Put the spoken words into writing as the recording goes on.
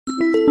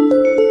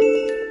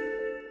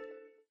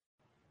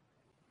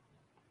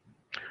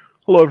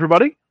Hello,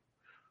 everybody.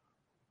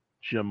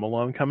 Jim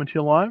Malone coming to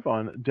you live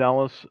on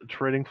Dallas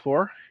Trading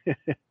Floor.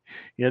 It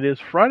is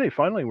Friday.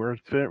 Finally, we're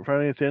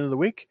Friday at the end of the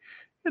week.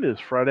 It is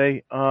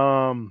Friday.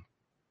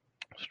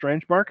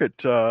 Strange market.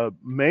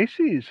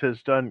 Macy's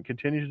has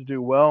continues to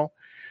do well,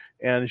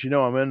 and as you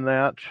know, I'm in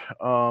that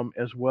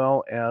as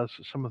well as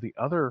some of the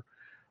other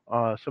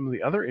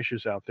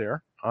issues out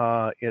there.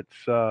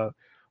 It's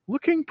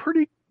looking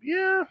pretty.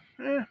 Yeah,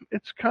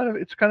 it's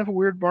kind of a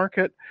weird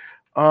market.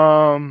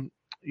 Um,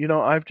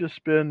 I've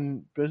just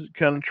been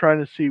kind of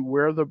trying to see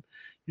where the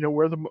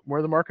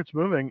market's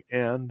moving,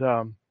 and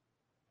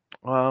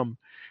um,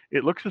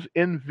 it looks as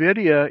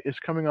Nvidia is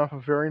coming off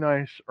of very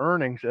nice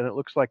earnings, and it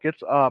looks like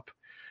it's up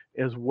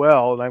as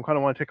well. And I kind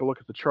of want to take a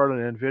look at the chart on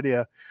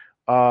Nvidia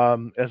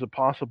as a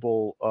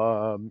possible,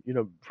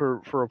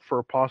 for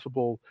a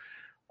possible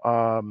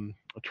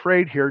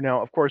trade here.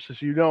 Now, of course,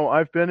 as you know,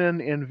 I've been in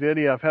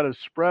Nvidia. I've had a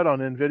spread on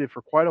Nvidia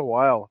for quite a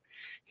while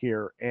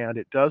here, and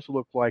it does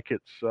look like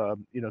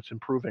it's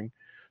improving.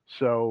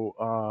 So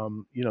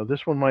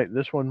this one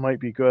might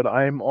be good.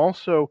 I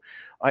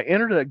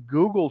entered a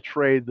Google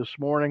trade this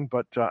morning,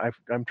 but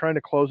I'm trying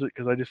to close it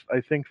because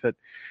I think that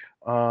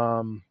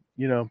um,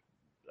 you know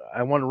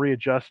I want to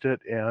readjust it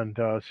and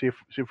see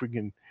if we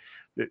can.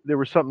 There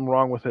was something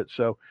wrong with it,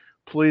 so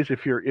please,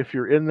 if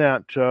you're in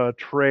that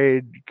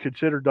trade,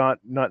 consider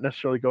not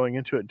necessarily going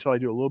into it until I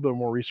do a little bit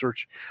more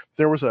research.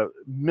 There was a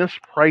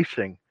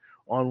mispricing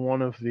on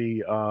one of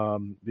the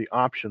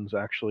options.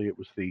 Actually, it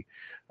was the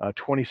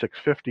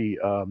 2650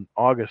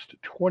 August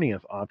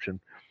 20th option,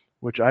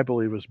 which I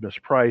believe was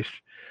mispriced.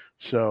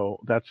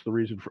 So that's the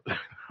reason for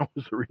that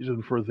was the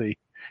reason for the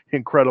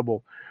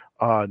incredible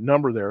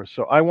number there.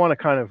 So I want to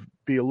kind of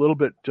be a little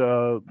bit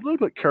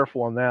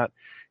careful on that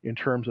in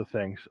terms of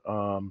things.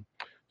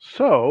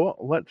 So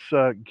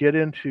let's get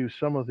into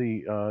some of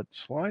the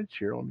slides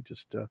here. Let me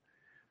just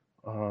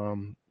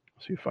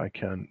see if I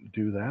can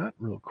do that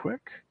real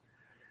quick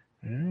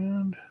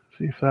and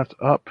see if that's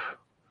up.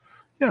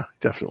 Yeah,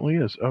 definitely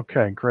is.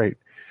 Okay, great.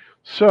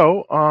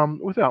 So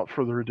without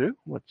further ado,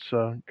 let's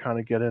kind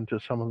of get into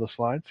some of the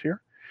slides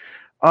here.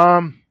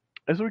 Um,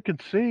 as we can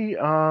see,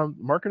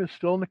 market is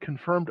still in the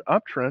confirmed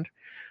uptrend.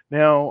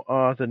 Now,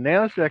 the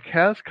Nasdaq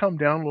has come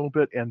down a little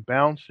bit and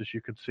bounced, as you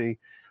can see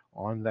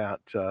on that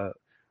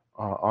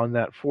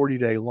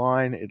 40-day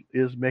line. It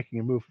is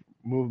making a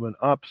movement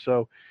up.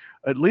 So,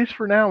 at least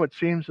for now, it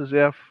seems as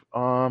if,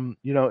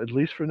 at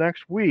least for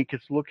next week,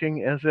 it's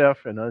looking as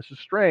if, and this is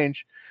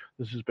strange.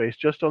 This is based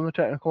just on the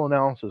technical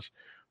analysis,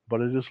 but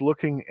it is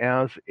looking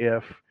as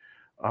if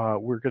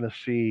we're going to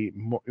see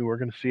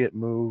it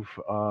move.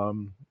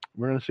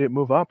 We're going to see it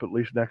move up at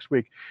least next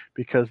week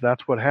because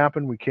that's what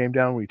happened. We came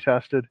down, we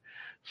tested.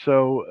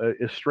 So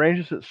as strange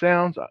as it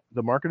sounds,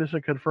 the market is a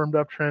confirmed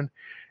uptrend,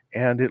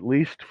 and at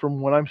least from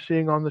what I'm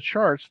seeing on the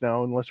charts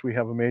now, unless we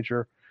have a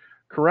major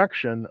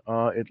correction,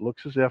 it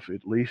looks as if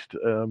at least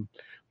the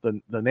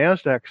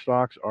Nasdaq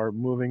stocks are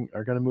going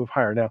to move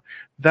higher. Now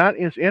that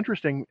is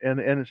interesting,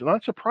 and it's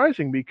not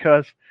surprising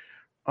because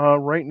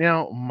right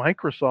now,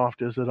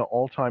 Microsoft is at an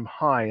all-time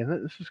high,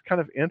 and this is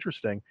kind of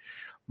interesting.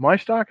 My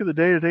stock of the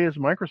day today is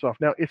Microsoft.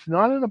 Now, it's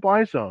not in a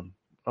buy zone.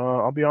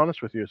 I'll be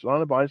honest with you, it's not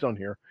in a buy zone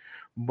here,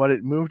 but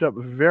it moved up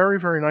very,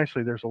 very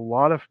nicely. There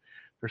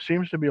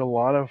seems to be a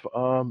lot of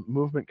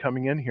movement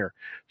coming in here.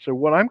 So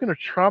what I'm going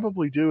to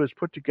probably do is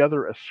put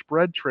together a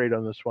spread trade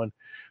on this one,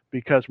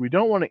 because we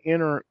don't want to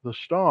enter the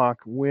stock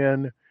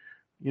when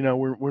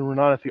we're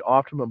not at the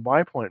optimum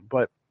buy point,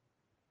 but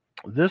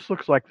this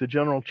looks like the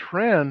general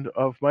trend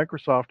of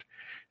Microsoft.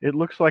 It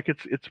looks like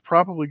it's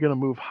probably going to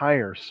move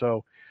higher.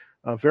 So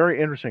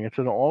very interesting. It's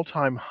an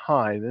all-time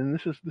high, and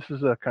this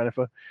is a kind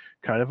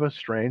of a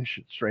strange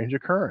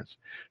occurrence.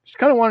 Just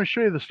kind of want to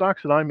show you the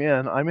stocks that I'm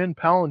in. I'm in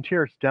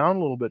Palantir. It's down a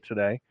little bit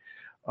today.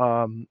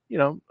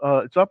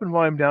 It's up in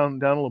volume, down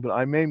a little bit.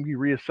 I may be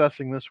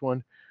reassessing this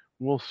one.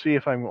 We'll see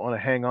if I want to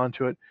hang on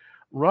to it.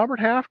 Robert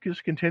Half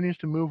just continues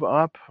to move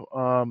up.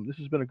 This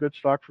has been a good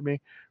stock for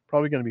me.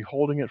 Probably going to be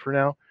holding it for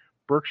now.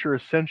 Berkshire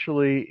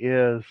essentially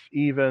is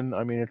even.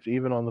 I mean, it's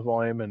even on the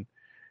volume, and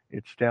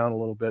it's down a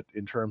little bit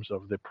in terms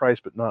of the price,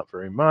 but not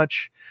very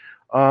much.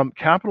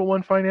 Capital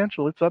One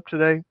Financial, it's up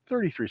today,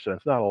 33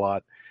 cents, not a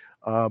lot,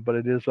 but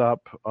it is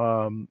up.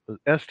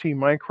 ST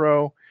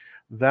Micro,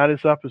 that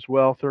is up as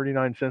well,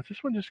 39 cents.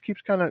 This one just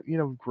keeps kind of,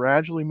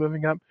 gradually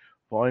moving up.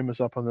 Volume is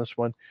up on this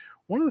one.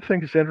 One of the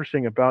things that's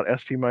interesting about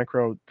ST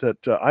Micro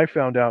that I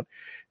found out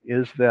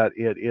is that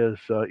it is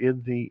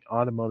in the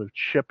automotive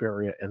chip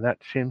area, and that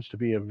seems to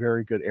be a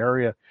very good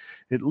area,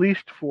 at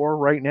least for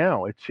right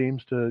now. It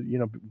seems to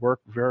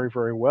work very,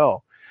 very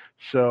well.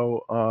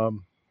 So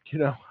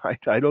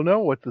I don't know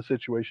what the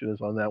situation is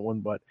on that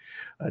one, but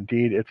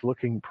indeed it's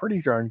looking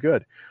pretty darn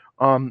good.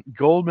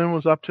 Goldman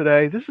was up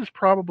today. This is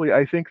probably,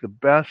 I think, the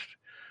best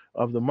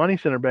of the money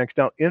center banks.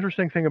 Now,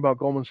 interesting thing about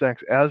Goldman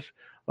Sachs, as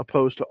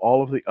opposed to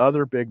all of the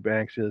other big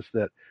banks, is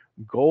that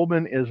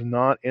Goldman is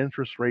not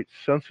interest rate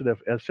sensitive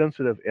as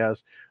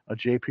a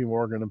JP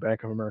Morgan and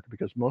Bank of America,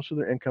 because most of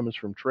their income is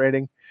from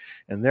trading,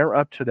 and they're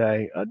up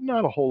today.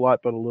 Not a whole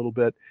lot, but a little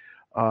bit.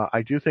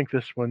 I do think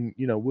this one,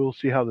 we'll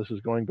see how this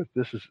is going, but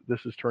this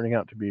is turning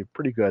out to be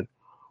pretty good,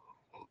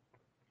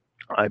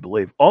 I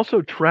believe.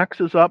 Also,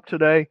 Trex is up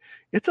today.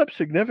 It's up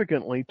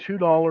significantly,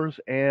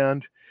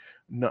 $2.94.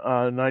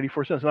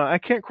 Now, I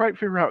can't quite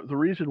figure out the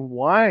reason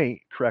why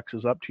Trex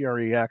is up,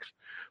 TREX,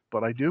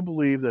 but I do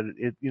believe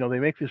that they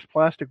make this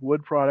plastic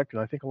wood product,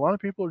 and I think a lot of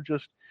people are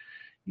just,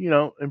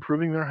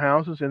 improving their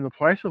houses, and the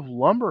price of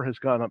lumber has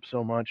gone up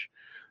so much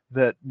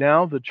that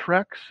now the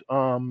Trex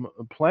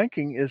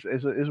planking is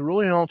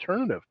really an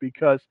alternative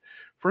because,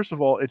 first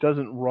of all, it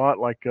doesn't rot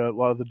like a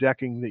lot of the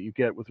decking that you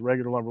get with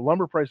regular lumber.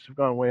 Lumber prices have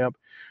gone way up,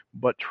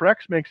 but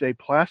Trex makes a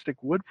plastic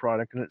wood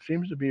product, and it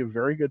seems to be a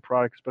very good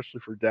product, especially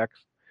for decks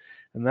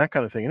and that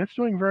kind of thing. And it's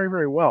doing very,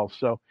 very well.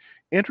 So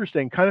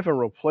interesting, kind of a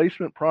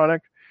replacement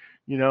product.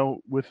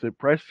 With the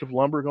prices of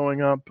lumber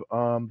going up,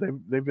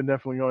 they've been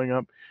definitely going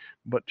up.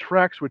 But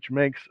Trex, which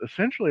makes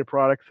essentially a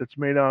product that's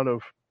made out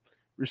of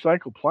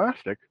recycled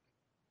plastic,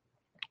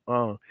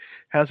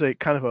 has a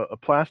kind of a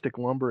plastic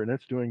lumber, and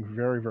it's doing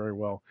very, very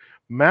well.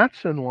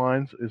 Matson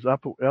Lines is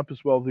up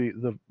as well.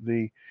 There's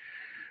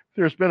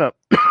been a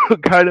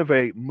kind of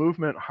a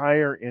movement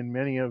higher in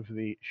many of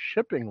the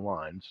shipping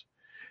lines,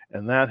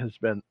 and that has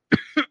been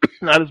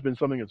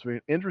something that's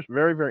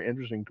very, very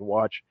interesting to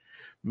watch.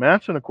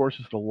 Matson, of course,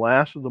 is the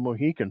last of the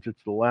Mohicans.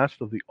 It's the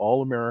last of the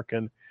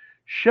all-American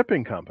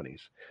shipping companies.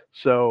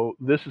 So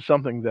this is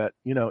something that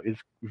is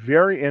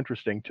very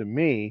interesting to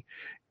me,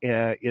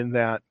 in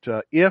that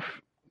if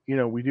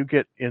we do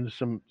get into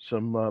some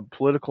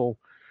political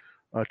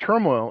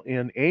turmoil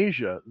in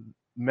Asia,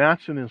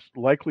 Matson is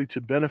likely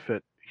to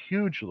benefit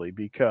hugely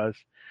because,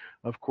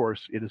 of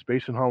course, it is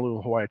based in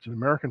Honolulu, Hawaii. It's an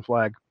American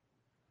flag,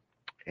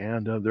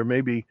 and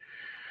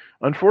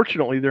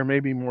unfortunately, there may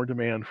be more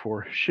demand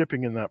for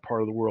shipping in that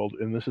part of the world,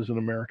 and this is an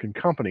American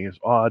company. It's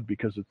odd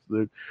because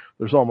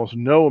there's almost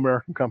no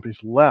American companies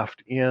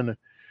left in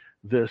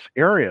this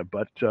area,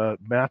 but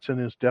Matson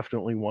is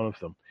definitely one of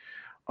them.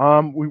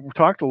 We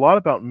talked a lot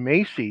about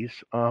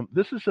Macy's.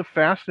 This is a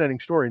fascinating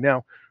story.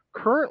 Now,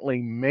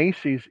 currently,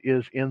 Macy's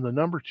is in the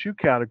number 2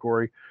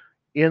 category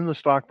in the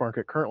stock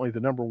market. Currently,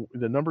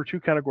 the number 2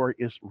 category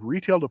is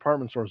retail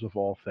department stores, of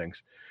all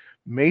things.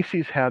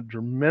 Macy's had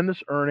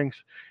tremendous earnings,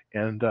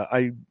 and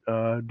I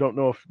don't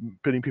know if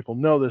many people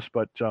know this,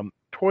 but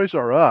Toys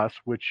R Us,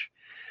 which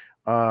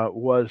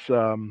was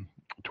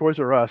Toys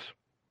R Us,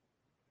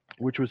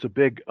 which was a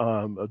big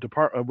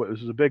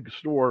was a big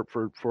store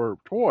for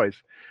toys,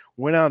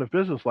 went out of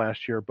business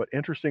last year. But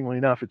interestingly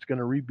enough, it's going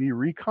to be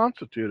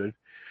reconstituted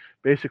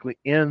basically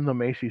in the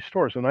Macy's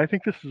stores, and I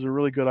think this is a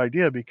really good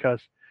idea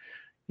because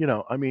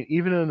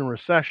even in a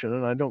recession,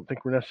 and I don't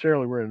think we're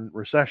in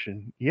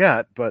recession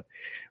yet, but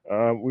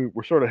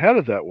we're sort of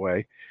headed that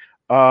way.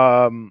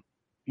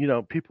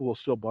 People will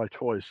still buy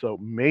toys. So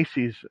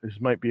Macy's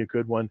might be a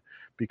good one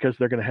because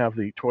they're going to have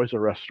the Toys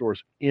R Us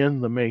stores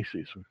in the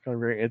Macy's. So it's kind of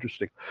very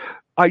interesting.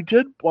 I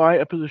did buy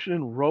a position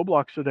in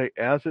Roblox today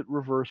as it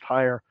reversed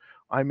higher.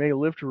 I may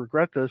live to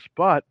regret this,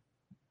 but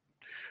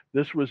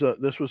this was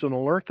an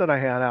alert that I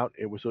had out.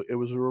 It was a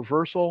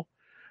reversal.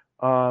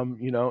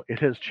 It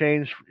has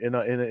changed, and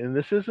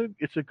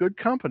it's a good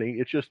company.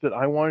 It's just that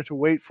I wanted to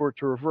wait for it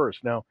to reverse.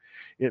 Now,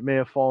 it may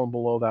have fallen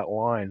below that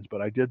lines,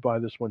 but I did buy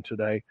this one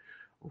today,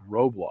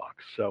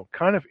 Roblox. So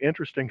kind of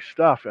interesting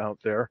stuff out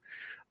there.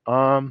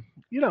 And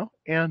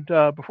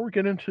before we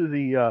get into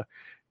the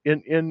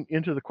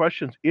into the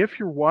questions, if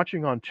you're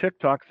watching on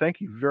TikTok, thank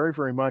you very,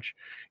 very much.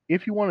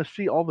 If you want to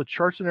see all the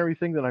charts and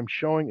everything that I'm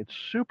showing, it's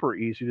super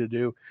easy to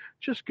do.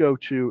 Just go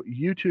to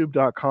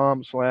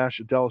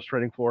youtube.com/Dallas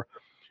Trading Floor,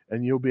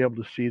 and you'll be able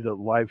to see the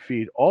live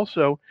feed.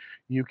 Also,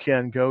 you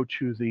can go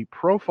to the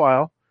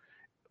profile,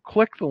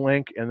 click the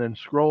link, and then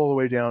scroll all the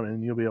way down,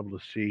 and you'll be able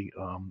to see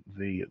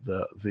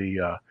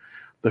the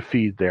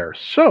feed there.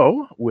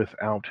 So,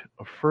 without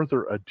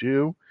further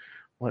ado,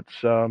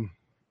 let's go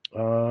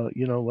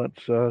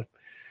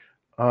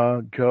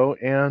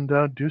and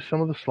do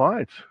some of the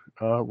slides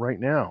right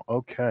now.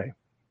 Okay,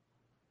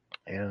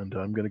 and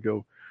I'm going to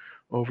go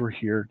over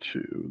here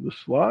to the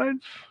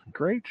slides.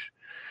 Great.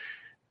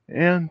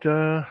 And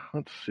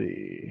let's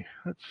see.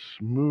 Let's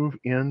move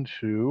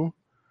into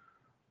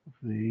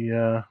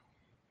the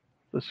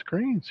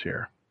screens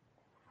here.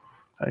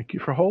 Thank you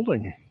for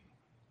holding.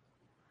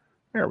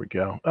 There we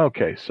go.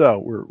 Okay, so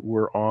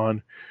we're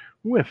on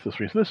with the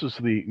screens. This is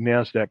the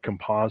NASDAQ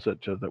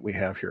composite that we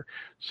have here.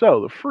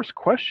 So the first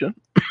question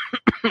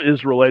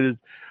is related.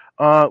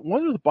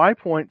 What are the buy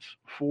points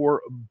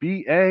for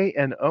BA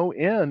and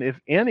ON, if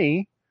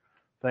any?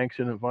 Thanks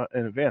in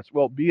advance.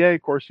 Well, BA,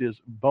 of course, is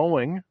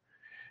Boeing,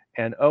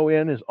 and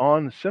ON is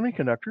ON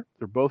Semiconductor.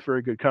 They're both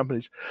very good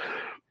companies.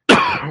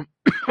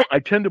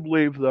 I tend to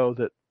believe, though,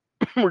 that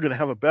we're going to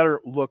have a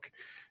better look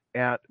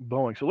at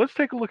Boeing. So let's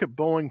take a look at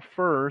Boeing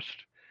first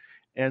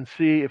and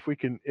see if we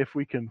can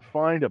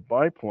find a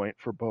buy point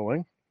for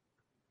Boeing.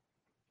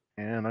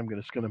 And I'm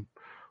just going to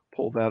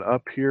pull that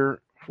up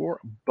here for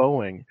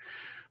Boeing.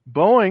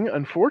 Boeing,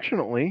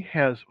 unfortunately,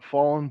 has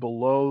fallen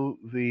below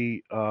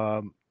the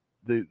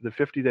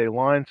 50-day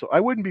line, so I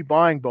wouldn't be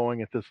buying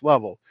Boeing at this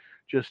level,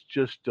 Just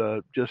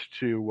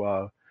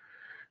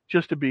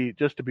to be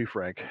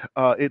frank.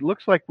 It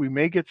looks like we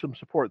may get some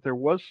support. There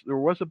was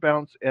a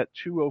bounce at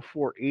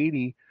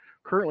 204.80.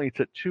 Currently,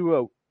 it's at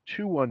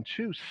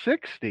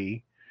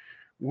 212.60,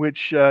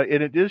 which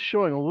and it is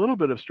showing a little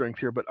bit of strength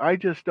here. But I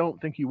just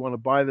don't think you want to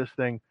buy this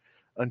thing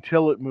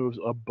until it moves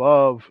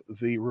above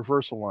the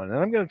reversal line. And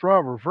I'm going to draw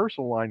a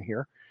reversal line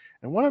here.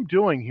 And what I'm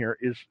doing here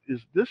is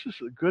this is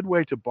a good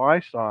way to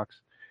buy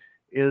stocks,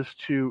 is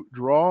to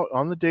draw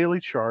on the daily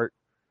chart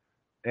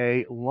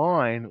a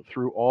line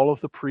through all of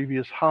the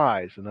previous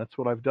highs, and that's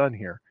what I've done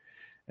here.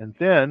 And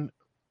then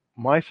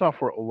my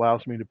software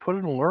allows me to put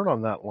an alert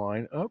on that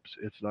line. Oops,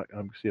 it's not.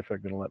 I'm going to see if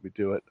I'm going to let me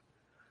do it.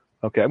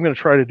 Okay, I'm going to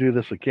try to do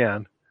this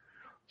again.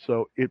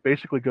 So it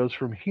basically goes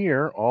from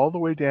here all the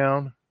way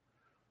down.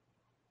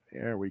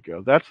 There we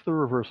go. That's the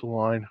reversal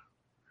line.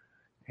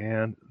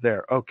 And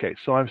there. Okay,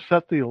 so I've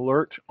set the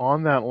alert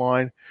on that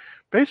line.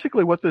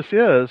 Basically what this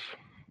is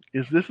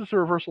this is a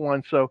reversal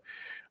line. So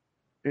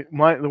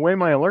the way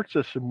my alert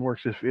system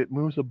works, if it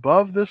moves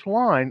above this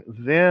line,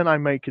 then I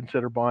may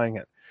consider buying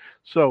it.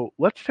 So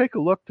let's take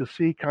a look to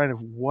see kind of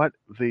where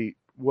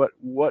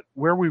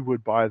we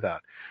would buy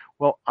that.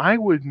 Well, I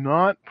would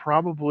not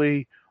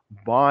probably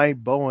buy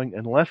Boeing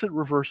unless it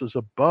reverses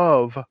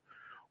above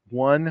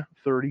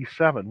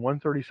 137.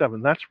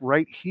 137. That's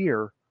right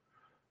here.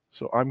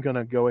 So I'm going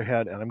to go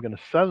ahead and I'm going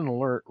to set an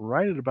alert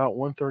right at about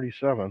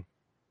 137.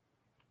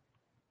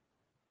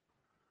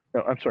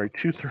 No, I'm sorry,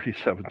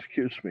 237.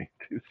 Excuse me,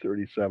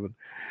 237,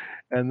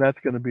 and that's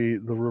going to be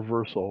the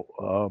reversal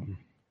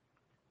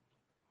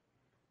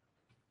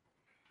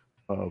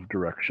of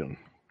direction.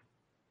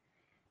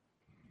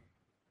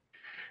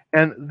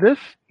 And this,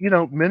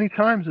 many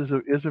times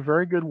is a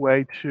very good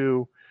way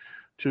to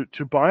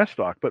buy a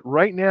stock. But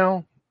right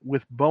now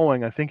with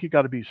Boeing, I think you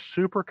got to be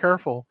super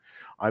careful.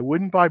 I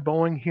wouldn't buy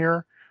Boeing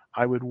here.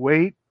 I would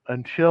wait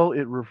until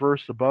it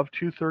reversed above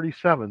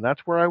 237.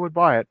 That's where I would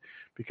buy it,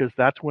 because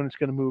that's when it's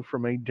going to move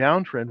from a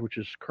downtrend, which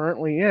is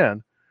currently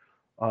in.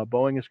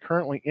 Boeing is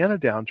currently in a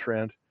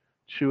downtrend,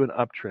 to an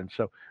uptrend.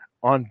 So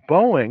on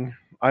Boeing,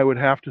 I would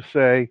have to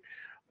say,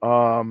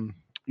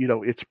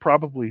 it's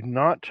probably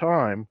not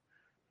time.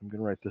 I'm going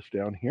to write this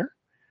down here.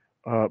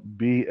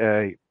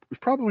 It's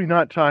probably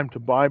not time to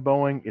buy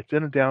Boeing. It's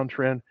in a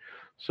downtrend.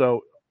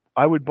 So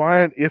I would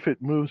buy it if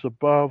it moves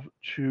above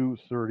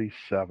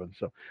 237.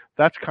 So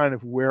that's kind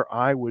of where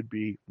I would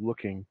be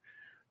looking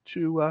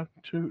to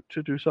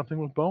do something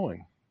with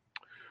Boeing.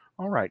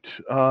 All right,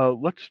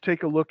 let's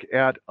take a look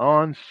at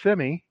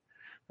onsemi.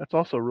 That's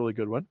also a really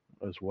good one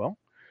as well.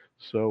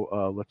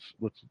 So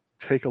let's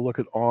take a look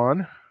at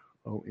ON.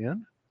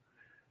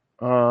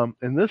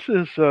 And this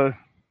is there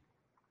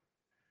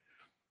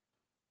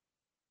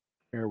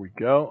we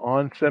go,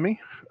 onsemi.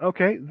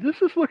 Okay,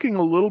 this is looking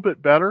a little bit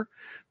better.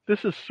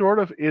 This is sort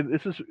of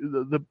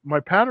my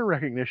pattern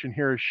recognition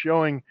here is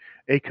showing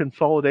a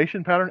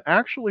consolidation pattern.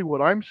 Actually,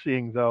 what I'm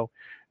seeing though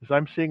is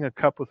I'm seeing a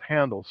cup with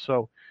handles.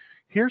 So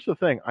here's the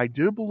thing. I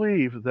do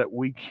believe that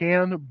we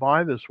can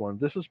buy this one.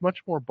 This is much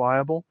more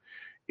buyable.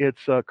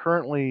 It's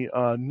currently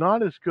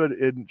not as good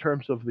in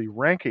terms of the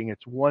ranking.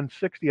 It's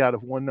 160 out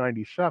of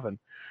 197.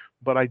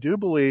 But I do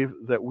believe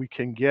that we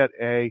can get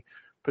a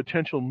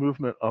potential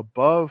movement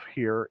above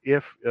here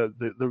if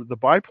the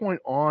buy point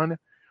on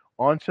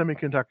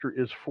semiconductor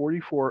is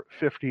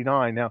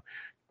 44.59. Now,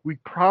 we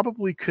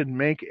probably could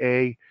make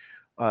a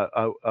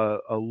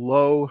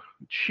low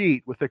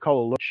cheat, what they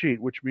call a low cheat,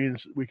 which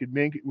means we could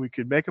make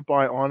a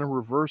buy on a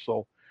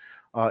reversal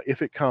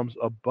if it comes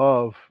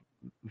above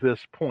this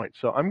point.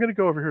 So I'm going to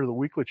go over here to the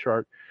weekly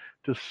chart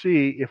to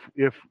see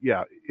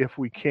if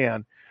we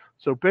can.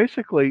 So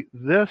basically,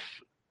 this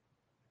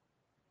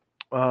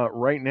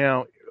right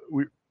now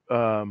we're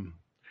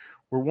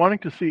wanting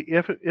to see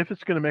if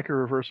it's going to make a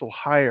reversal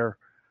higher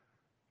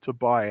to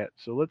buy it.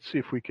 So let's see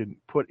if we can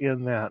put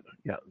in that.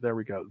 Yeah, there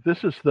we go.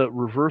 This is the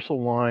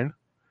reversal line,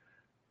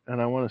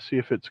 and I want to see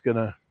if it's going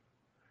to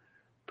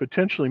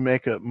potentially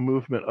make a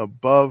movement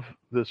above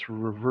this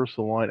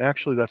reversal line.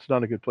 Actually, that's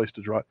not a good place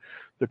to draw it.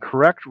 The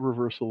correct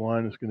reversal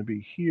line is going to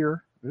be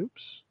here.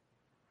 Oops.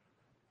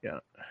 Yeah.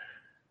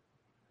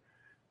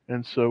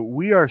 And so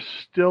we are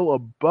still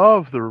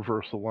above the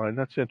reversal line.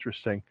 That's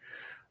interesting.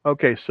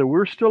 Okay, so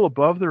we're still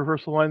above the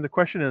reversal line. The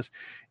question is,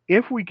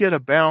 if we get a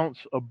bounce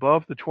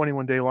above the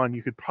 21-day line,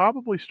 you could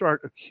probably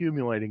start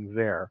accumulating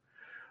there.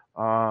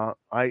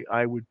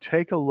 I would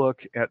take a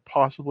look at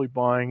possibly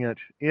buying it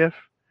if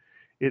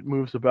it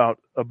moves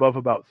above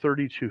about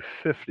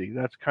 32.50.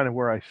 That's kind of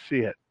where I see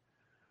it.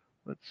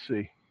 Let's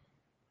see.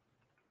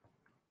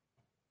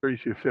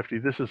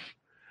 32.50. This is,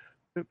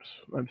 oops,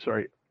 I'm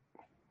sorry.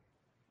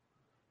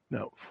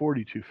 No,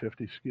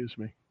 42.50, excuse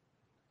me.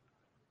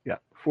 Yeah,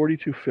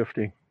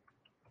 42.50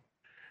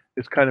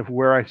 is kind of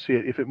where I see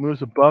it. If it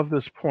moves above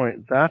this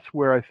point, that's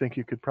where I think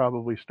you could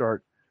probably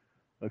start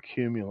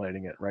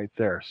accumulating it right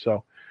there.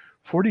 So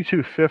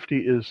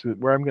 42.50 is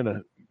where I'm going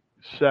to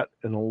set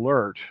an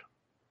alert.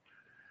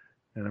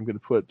 And I'm going to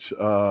put,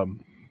 buy,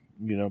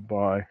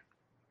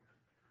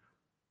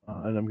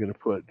 and I'm going to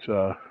put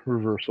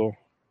reversal.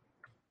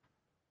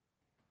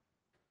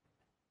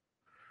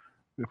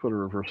 me put a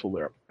reversal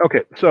there.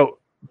 Okay, so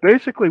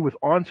basically with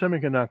On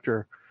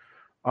Semiconductor,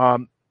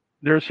 um,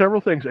 there are several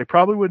things. I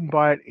probably wouldn't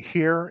buy it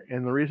here,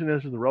 and the reason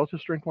is the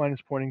relative strength line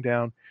is pointing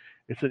down.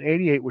 It's an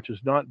 88, which is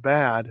not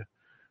bad,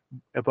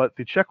 but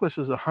the checklist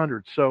is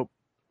 100. So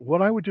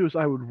what I would do is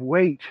I would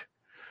wait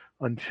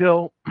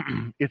until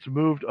it's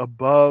moved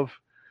above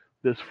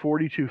this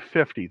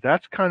 4250.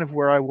 That's kind of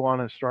where I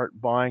want to start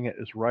buying it,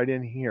 is right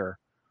in here,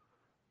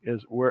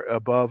 is where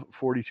above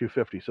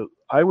 4250. So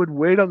I would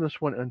wait on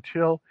this one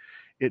until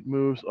it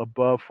moves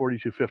above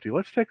 4250.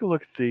 Let's take a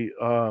look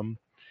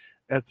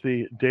at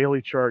the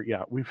daily chart.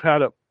 Yeah, we've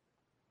had at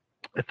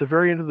the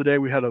very end of the day,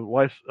 we had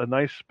a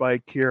nice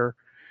spike here.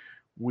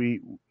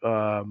 We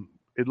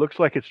it looks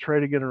like it's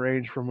trading in a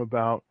range from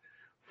about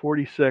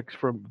 46,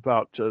 from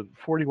about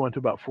 41 to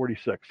about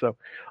 46. So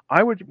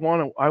I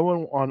want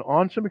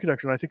on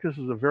Semiconductor, and I think this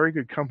is a very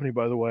good company,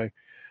 by the way.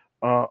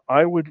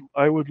 I would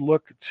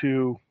look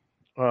to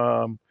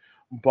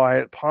buy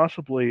it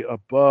possibly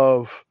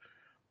above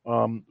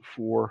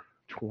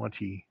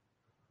 420,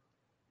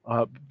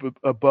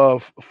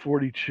 above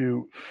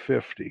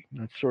 4250.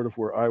 That's sort of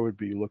where I would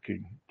be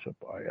looking to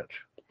buy it.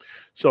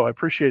 So I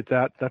appreciate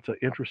that. That's an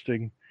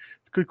interesting,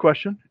 good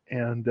question.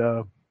 And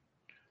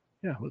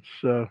yeah, let's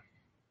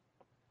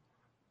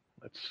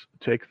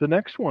take the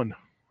next one.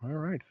 All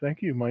right,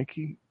 thank you,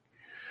 Mikey.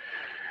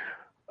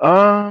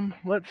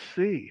 Let's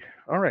see.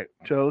 All right,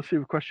 so let's see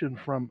a question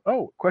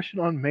question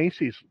on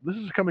Macy's. This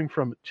is coming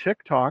from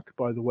TikTok,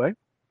 by the way.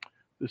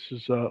 This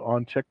is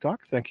on TikTok.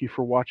 Thank you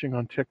for watching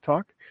on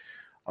TikTok.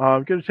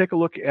 I'm going to take a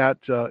look at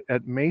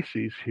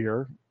Macy's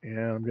here, and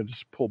I'm going to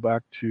just pull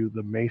back to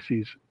the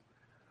Macy's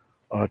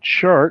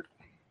chart.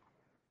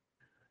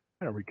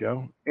 There we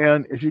go.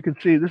 And as you can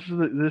see,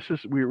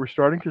 we're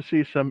starting to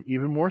see some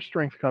even more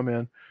strength come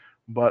in.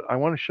 But I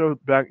want to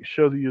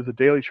show you the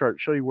daily chart,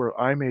 show you where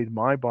I made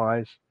my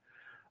buys.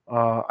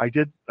 I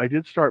did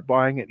start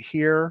buying it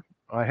here.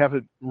 I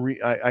haven't.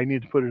 I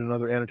need to put in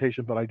another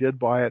annotation, but I did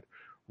buy it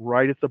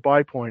right at the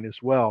buy point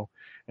as well.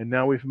 And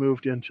now we've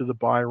moved into the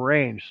buy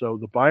range. So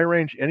the buy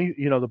range,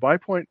 the buy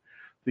point,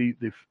 the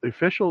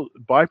official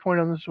buy point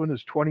on this one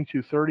is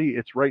 2230.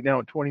 It's right now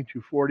at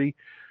 2240.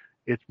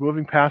 It's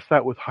moving past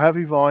that with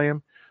heavy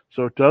volume.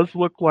 So it does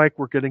look like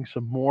we're getting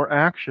some more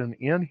action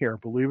in here,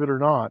 believe it or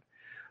not.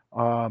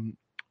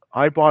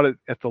 I bought it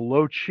at the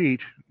low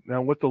cheat.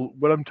 Now, what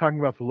I'm talking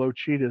about the low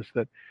cheat is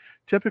that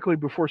typically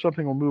before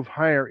something will move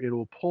higher, it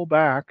will pull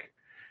back,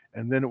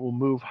 and then it will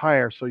move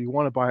higher. So you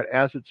want to buy it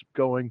as it's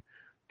going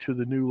to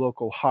the new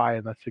local high,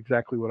 and that's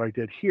exactly what I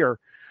did here.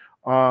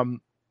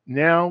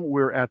 Now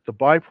we're at the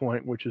buy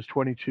point, which is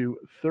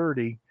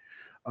 2230.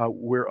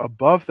 We're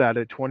above that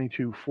at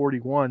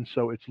 2241,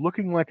 so it's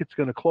looking like it's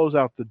going to close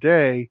out the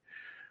day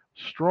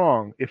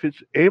strong. If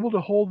it's able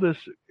to hold this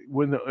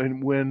when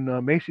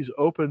Macy's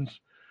opens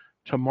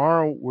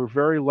tomorrow, we're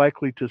very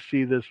likely to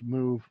see this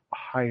move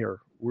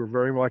higher. We're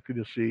very likely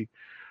to see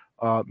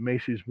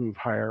Macy's move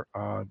higher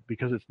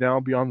because it's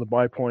now beyond the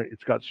buy point.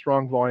 It's got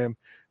strong volume,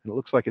 and it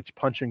looks like it's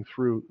punching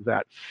through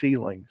that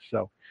ceiling.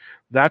 So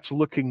that's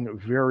looking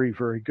very,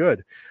 very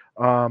good.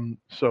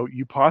 So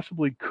you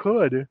possibly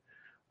could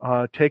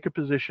take a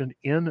position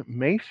in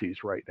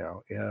Macy's right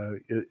now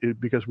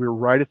because we're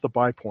right at the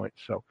buy point.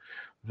 So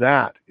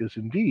that is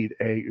indeed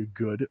a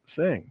good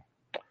thing.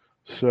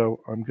 So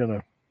I'm going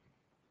to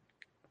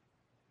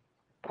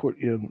put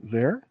in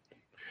there.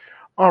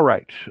 All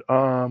right.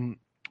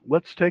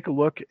 Let's take a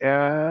look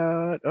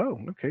at,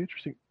 okay,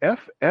 interesting.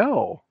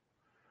 FL.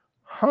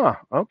 Huh,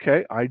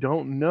 okay. I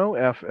don't know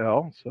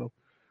FL. So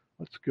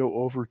let's go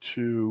over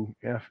to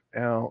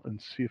FL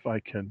and see if I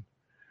can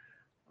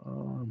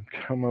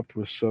come up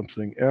with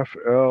something.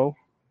 FL.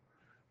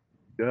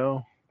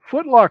 No.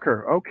 Foot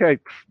Locker. Okay,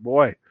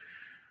 boy.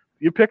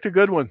 You picked a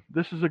good one.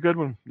 This is a good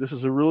one. This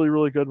is a really,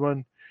 really good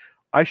one.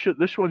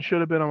 This one should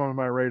have been on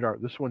my radar.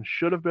 This one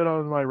should have been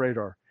on my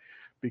radar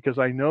because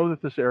I know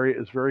that this area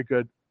is very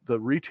good. The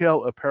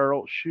retail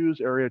apparel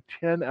shoes area,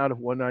 10 out of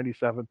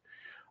 197.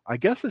 I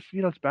guess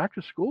it's back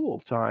to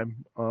school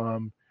time.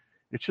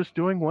 It's just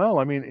doing well.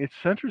 I mean,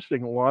 it's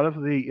interesting. A lot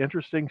of the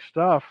interesting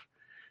stuff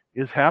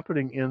is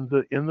happening in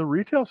the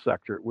retail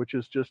sector, which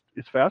is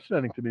it's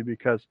fascinating to me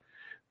because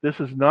this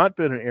has not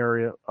been an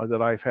area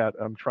that I've had.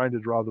 I'm trying to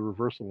draw the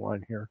reversal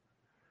line here.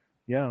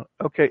 Yeah.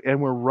 Okay. And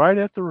we're right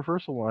at the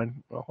reversal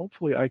line. Well,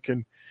 hopefully I'm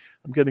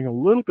getting a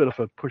little bit of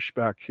a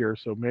pushback here.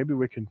 So maybe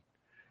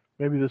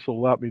this will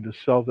allow me to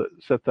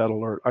set that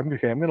alert. I'm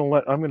going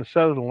to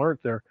set an alert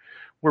there.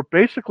 We're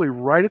basically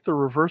right at the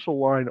reversal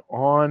line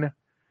on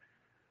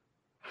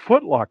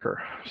Foot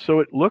Locker.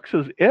 So it looks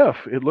as if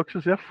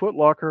Foot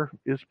Locker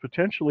is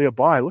potentially a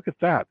buy. Look at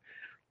that.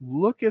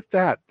 Look at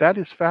that. That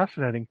is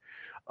fascinating.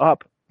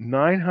 Up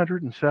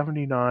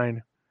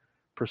 979%.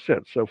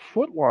 So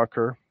Foot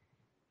Locker,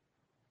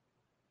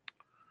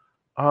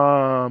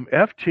 FL,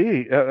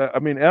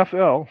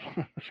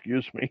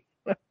 excuse me.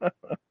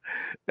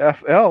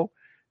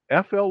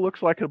 FL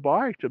looks like a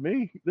buy to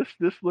me.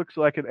 This looks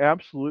like an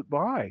absolute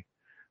buy.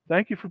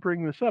 Thank you for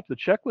bringing this up. The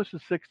checklist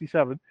is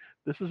 67.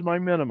 This is my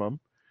minimum.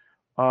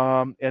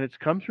 and it's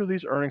come through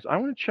these earnings. I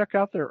want to check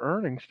out their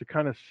earnings to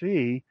kind of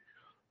see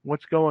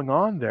what's going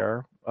on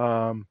there.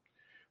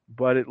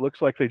 But it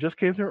looks like they just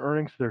came through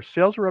earnings. Their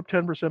sales were up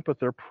 10%, but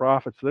their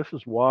profits, this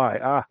is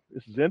why.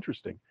 This is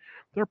interesting.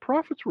 Their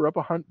profits were up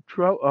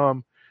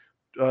 211%.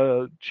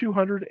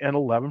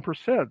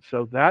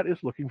 So that is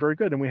looking very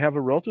good. And we have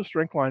a relative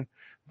strength line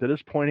that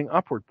is pointing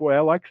upward. Boy,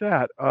 I like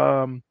that.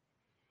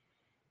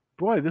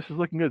 Boy, this is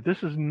looking good.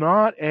 This is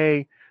not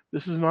a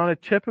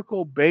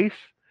typical base,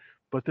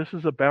 but this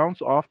is a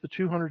bounce off the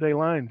 200-day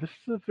line. This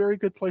is a very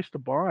good place to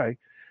buy.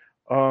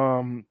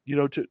 To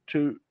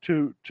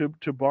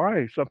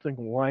buy something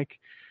like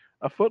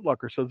a Foot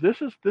Locker. So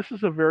this is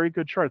a very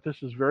good chart.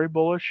 This is very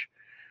bullish.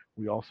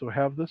 We also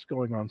have this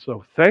going on.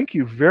 So thank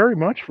you very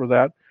much for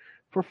that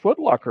for Foot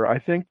Locker. I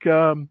think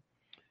I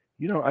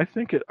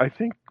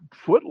think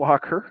Foot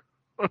Locker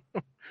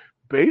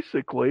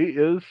basically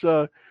is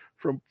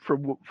from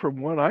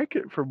what I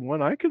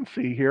can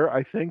see here.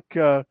 I think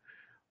FT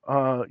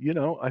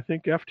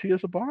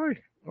is a buy.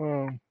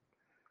 Um,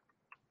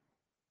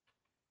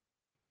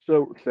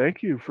 so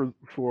thank you for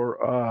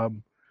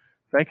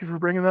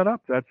bringing that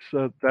up. That's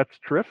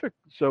terrific.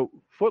 So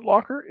Foot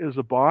Locker is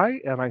a buy,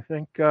 and I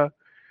think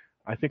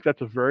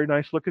that's a very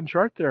nice looking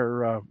chart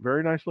there.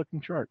 Very nice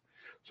looking chart.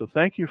 So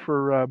thank you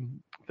for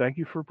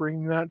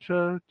bringing that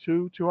to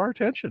our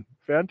attention.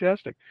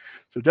 Fantastic.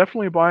 So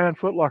definitely a buy on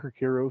Foot Locker,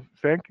 Kiro.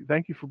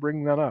 Thank you for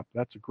bringing that up.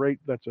 That's a great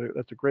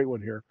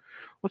one here.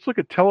 Let's look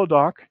at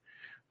Teladoc.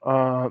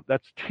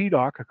 That's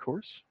TDoc, of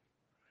course.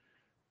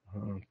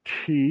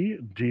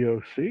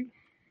 TDOC.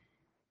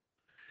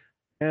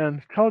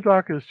 And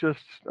Teladoc is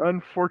just,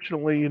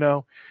 unfortunately,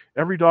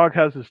 every dog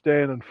has his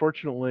day, and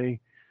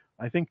unfortunately,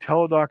 I think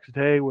Teladoc's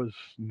day was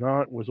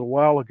a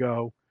while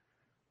ago.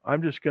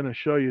 I'm just going to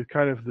show you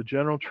kind of the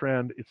general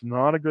trend. It's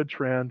not a good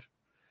trend.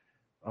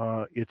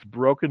 It's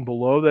broken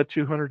below that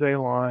 200-day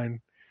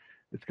line.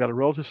 It's got a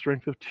relative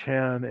strength of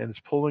 10, and it's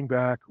pulling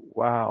back.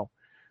 Wow,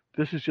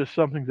 this is just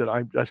something that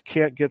I just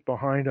can't get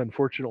behind,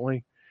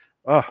 unfortunately.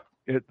 Ah,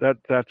 it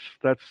that's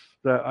that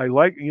I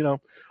like.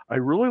 I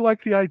really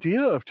like the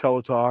idea of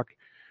Teletalk.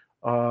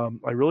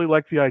 I really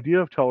like the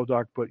idea of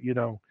Teledoc, but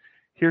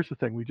here's the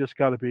thing: we just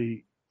got to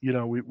be,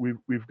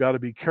 we've got to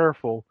be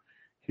careful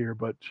here.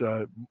 But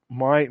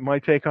my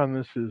take on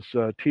this is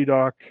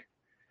TDoc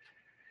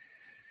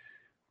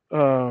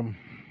um,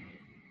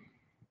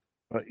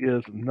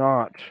 is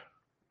not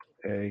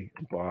a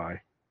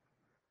buy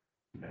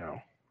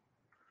now.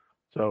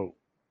 So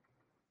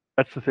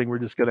that's the thing. We're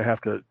just going to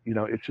have to,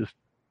 it's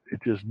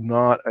just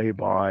not a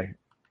buy.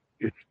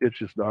 It's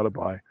just not a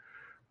buy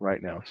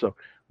right now. So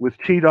with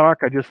TDoc,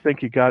 I just think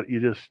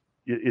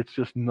it's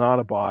just not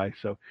a buy.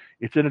 So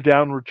it's in a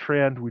downward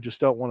trend. We just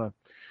don't want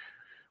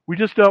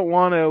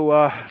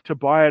to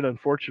buy it,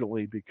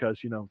 unfortunately, because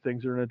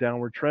things are in a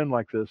downward trend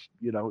like this.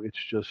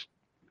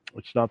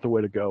 It's not the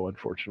way to go,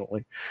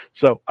 unfortunately.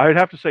 So I'd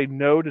have to say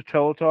no to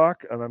Teletalk,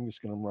 and I'm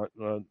just going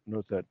to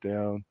note that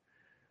down.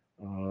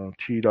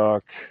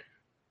 TDoc,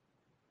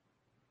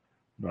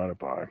 not a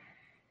buy.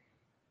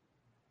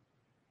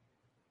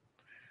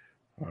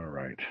 All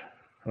right.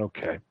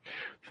 Okay.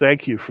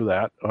 Thank you for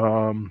that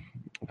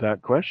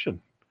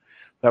question.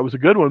 That was a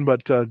good one,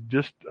 but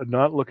just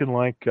not looking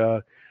like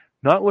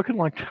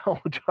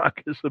Teladoc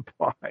is a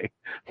buy.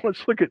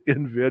 Let's look at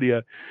Nvidia.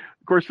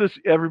 Of course, this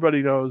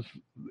everybody knows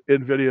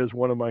Nvidia is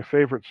one of my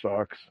favorite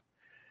stocks.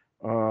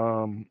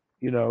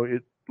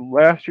 It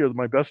last year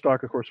my best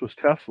stock, of course, was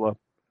Tesla.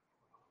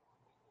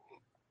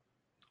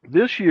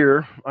 This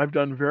year I've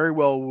done very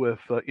well with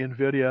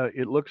Nvidia.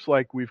 It looks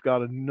like we've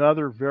got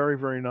another very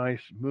very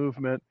nice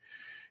movement.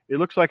 It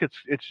looks like it's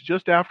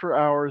just after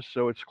hours,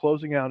 so it's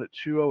closing out at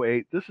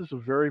 208. This is a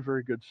very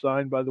very good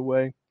sign, by the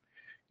way.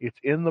 It's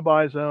in the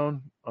buy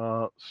zone.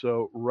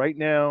 So right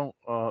now,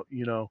 the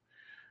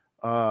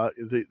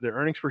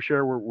earnings per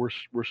share were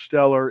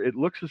stellar. It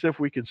looks as if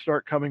we can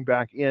start coming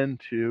back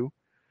into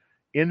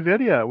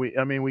Nvidia.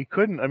 We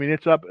couldn't.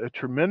 It's up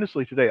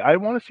tremendously today. I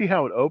want to see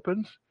how it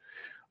opens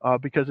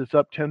because it's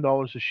up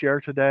 $10 a share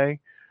today.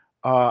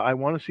 I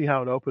want to see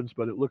how it opens,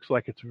 but it looks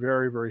like it's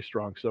very very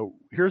strong. So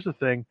here's the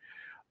thing.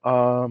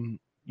 If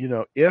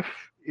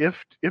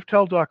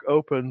Teldoc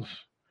opens.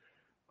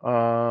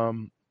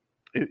 Um,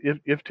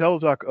 if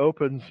Teladoc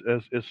opens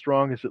as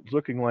strong as it's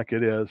looking like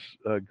it is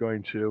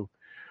going to,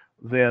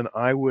 then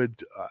I would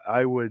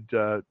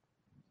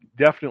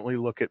definitely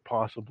look at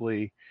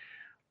possibly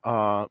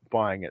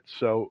buying it.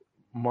 So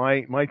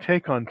my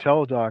take on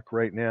Teladoc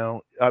right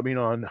now,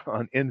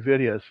 on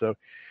Nvidia. So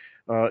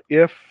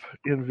if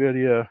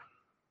Nvidia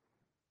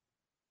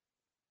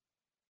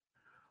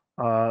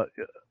uh,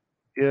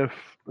 if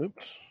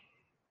oops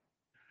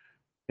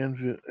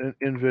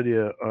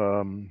Nvidia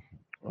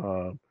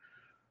uh,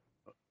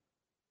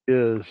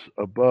 is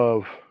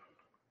above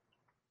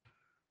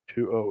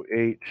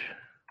 208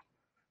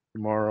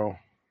 tomorrow,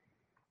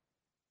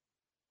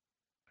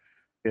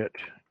 it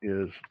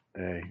is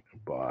a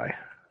buy.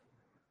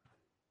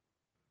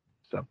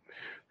 So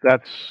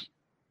that's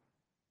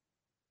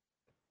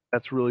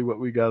really what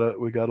we gotta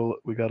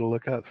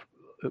look at.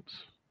 oops,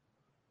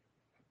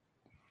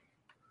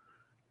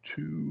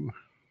 2.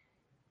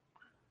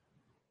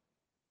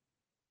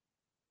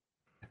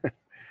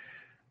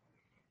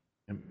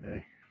 MA.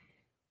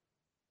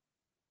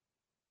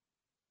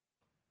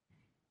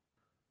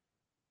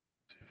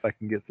 See if I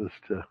can get this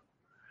to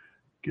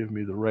give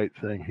me the right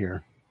thing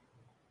here.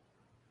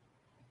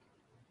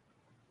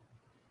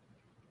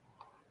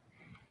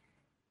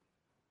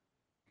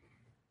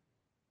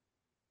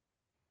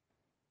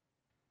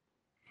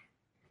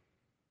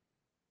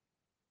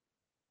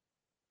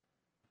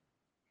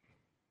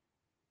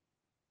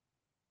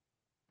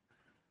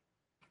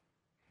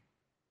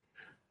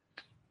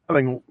 I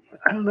mean,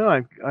 I don't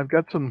know. I've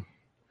got some.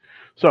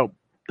 So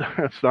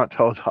it's not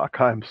Teledoc.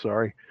 I'm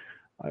sorry.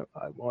 I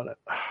want it.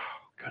 Oh,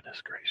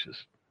 goodness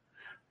gracious.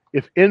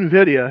 If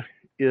NVIDIA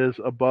is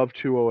above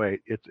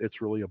 208,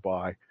 it's really a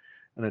buy,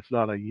 and it's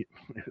not a.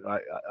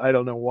 I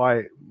don't know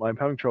why I'm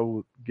having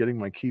trouble getting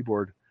my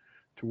keyboard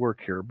to work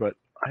here, but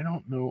I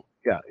don't know.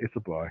 Yeah, it's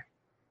a buy.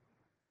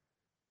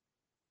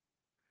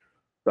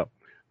 So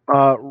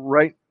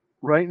right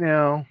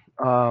now,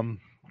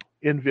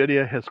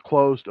 NVIDIA has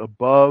closed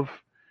above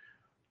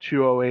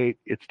 208.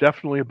 It's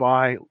definitely a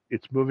buy.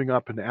 It's moving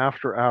up in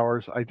after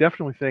hours. I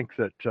definitely think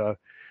that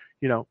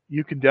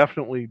you can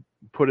definitely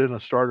put in a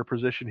starter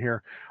position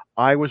here.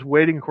 I was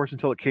waiting, of course,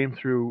 until it came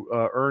through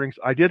earnings.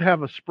 I did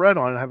have a spread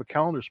on it. I have a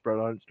calendar spread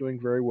on it. It's doing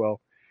very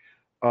well,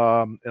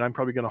 and I'm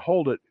probably going to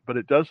hold it. But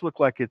it does look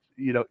like it's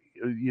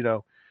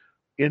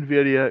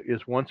Nvidia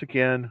is once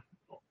again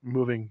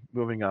moving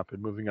up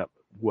and moving up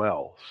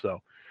well.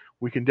 So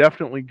we can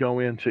definitely go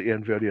into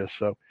Nvidia.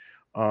 So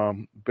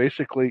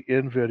basically,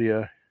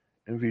 NVDA,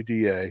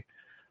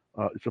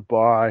 it's a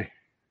buy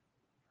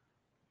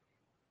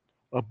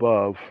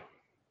above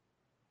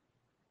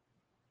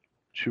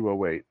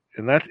 208,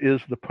 and that is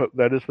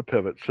the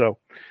pivot. So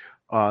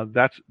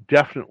that's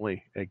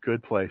definitely a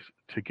good place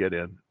to get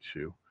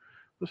into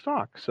the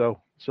stock.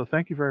 So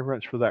thank you very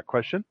much for that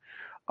question.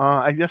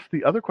 I guess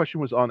the other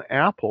question was on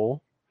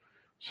Apple.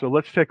 So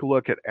let's take a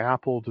look at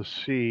Apple to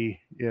see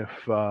if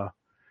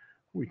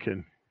we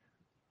can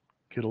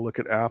get a look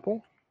at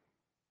Apple,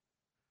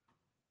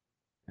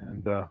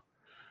 and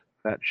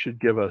that should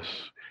give us.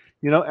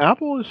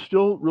 Apple is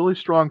still really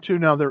strong too.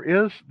 Now there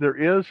is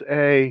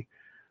a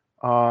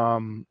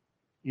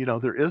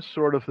there is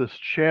sort of this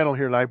channel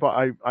here, and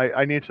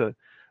I need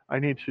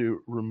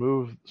to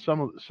remove some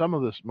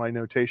of this my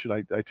notation.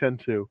 I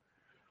tend to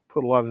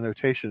put a lot of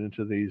notation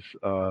into these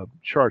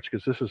charts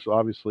because this is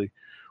obviously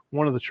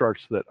one of the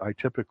charts that I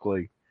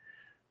typically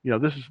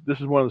this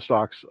is one of the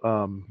stocks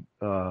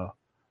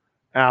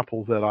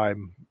Apple that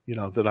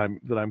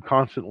I'm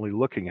constantly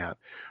looking at,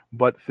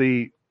 but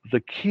the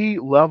key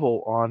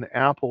level on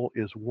Apple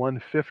is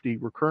 150.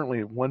 We're currently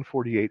at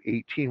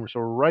 148.18. So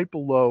we're right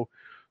below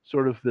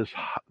sort of this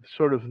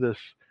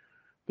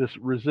this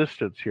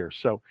resistance here.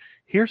 So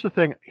here's the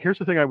thing. Here's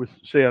the thing I would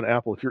say on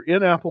Apple. If you're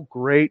in Apple,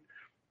 great.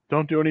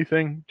 Don't do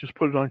anything. Just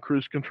put it on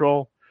cruise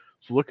control.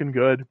 It's looking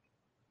good.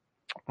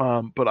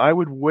 But I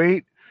would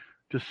wait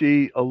to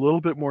see a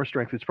little bit more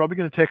strength. It's probably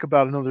going to take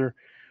about another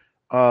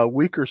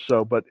week or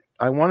so, but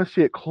I want to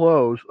see it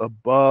close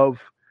above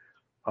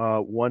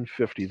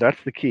 150.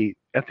 That's the key.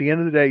 At the end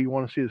of the day, you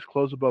want to see this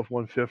close above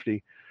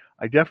 150.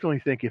 I definitely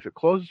think if it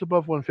closes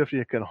above 150,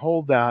 it can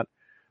hold that.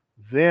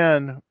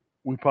 Then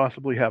we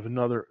possibly have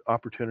another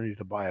opportunity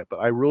to buy it. But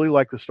I really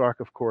like the stock,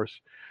 of course.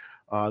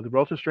 The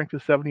relative strength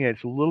is 78.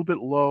 It's a little bit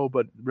low,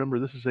 but remember,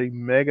 this is a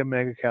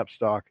mega cap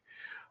stock.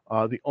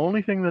 The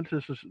only thing that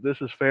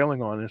this is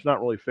failing on, it's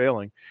not really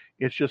failing,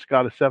 it's just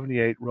got a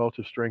 78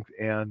 relative strength,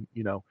 and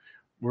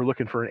we're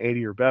looking for an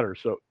 80 or better.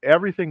 So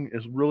everything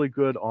is really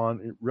good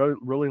on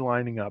really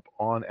lining up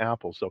on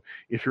Apple. So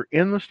if you're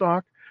in the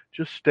stock,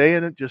 just stay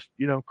in it. Just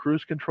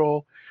cruise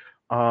control.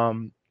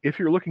 If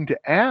you're looking to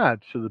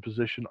add to the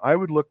position, I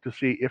would look to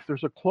see if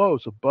there's a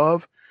close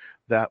above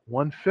that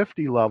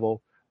 150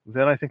 level.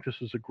 Then I think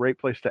this is a great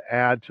place to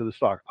add to the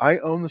stock. I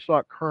own the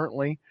stock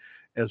currently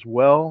as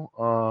well.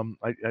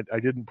 I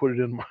didn't put it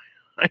in my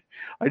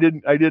I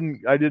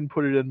didn't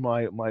put it in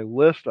my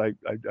list. I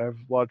have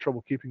a lot of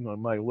trouble keeping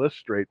my list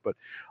straight, but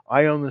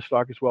I own this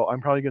stock as well.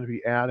 I'm probably going to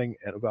be adding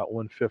at about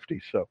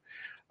 150. So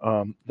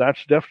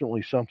that's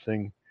definitely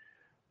something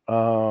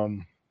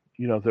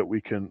that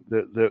we can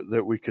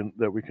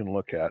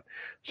look at.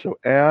 So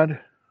add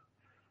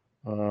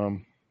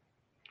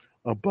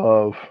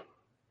above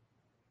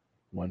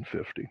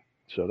 150.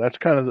 So that's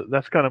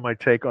kind of my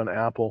take on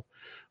Apple.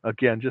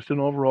 Again, just an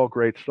overall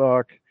great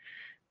stock.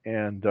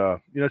 And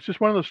it's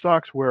just one of those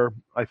stocks where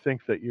I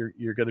think that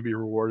you're going to be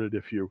rewarded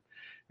if you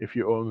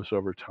own this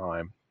over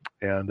time.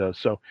 And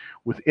so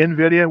with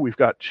Nvidia, we've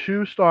got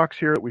two stocks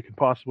here that we can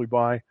possibly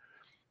buy.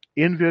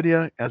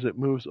 Nvidia, as it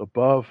moves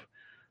above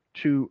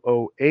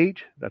 208,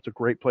 that's a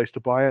great place to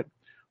buy it.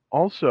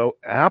 Also,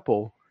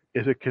 Apple,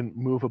 if it can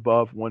move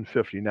above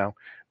 150. Now,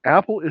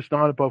 Apple is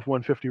not above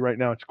 150 right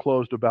now. It's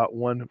closed about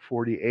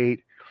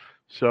 148.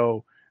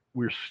 So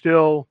we're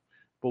still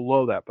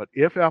below that. But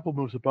if Apple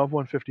moves above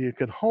 150, it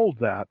can hold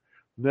that.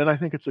 then I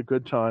think it's a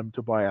good time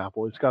to buy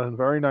Apple. It's got a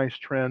very nice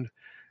trend,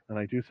 and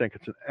I do think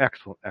it's an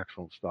excellent,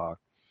 excellent stock.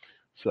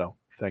 So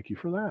thank you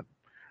for that.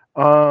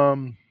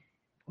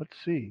 Let's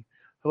see.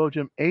 Hello,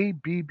 Jim.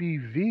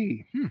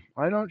 ABBV.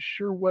 I don't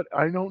sure what.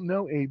 I don't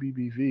know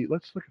ABBV.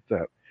 Let's look at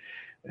that.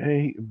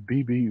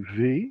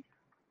 ABBV.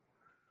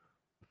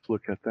 Let's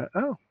look at that.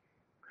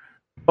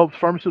 Oh,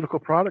 pharmaceutical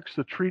products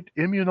to treat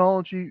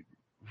immunology,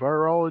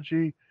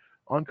 virology,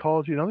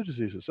 oncology, and other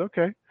diseases.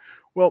 Okay.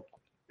 Well,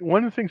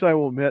 one of the things I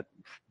will admit,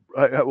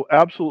 I will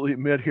absolutely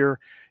admit here,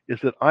 is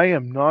that I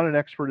am not an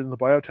expert in the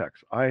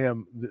biotechs.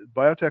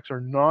 Biotechs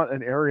are not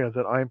an area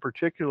that I am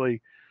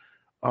particularly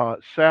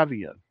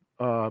savvy in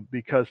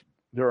because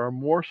there are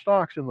more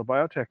stocks in the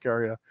biotech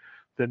area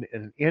than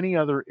in any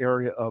other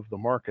area of the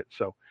market.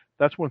 So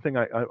that's one thing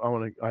I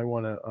want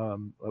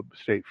to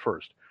state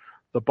first.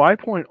 The buy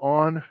point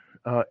on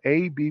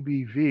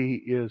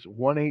ABBV is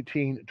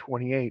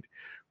 118.28.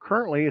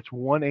 Currently, it's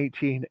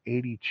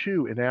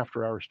 118.82 in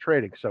after-hours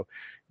trading. So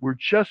we're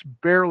just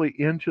barely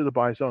into the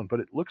buy zone, but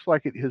it looks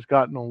like it has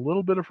gotten a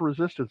little bit of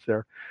resistance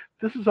there.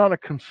 This is on a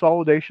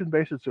consolidation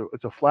base. It's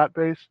a flat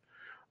base.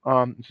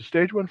 It's a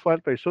stage one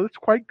flat base, so it's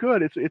quite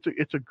good. It's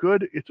a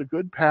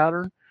good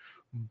pattern,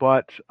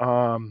 but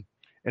and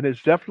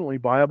it's definitely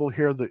viable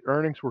here. The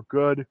earnings were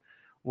good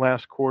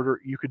last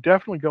quarter. You could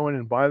definitely go in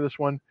and buy this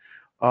one.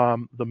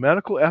 The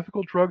medical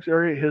ethical drugs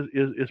area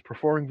is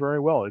performing very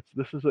well.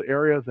 This is an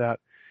area that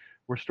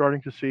we're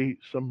starting to see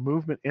some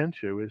movement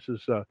into. This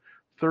is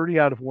 30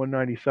 out of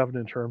 197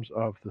 in terms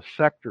of the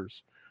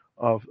sectors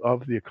of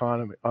the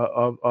economy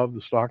of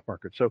the stock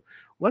market. So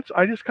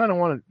I just kind of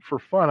want to, for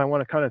fun, I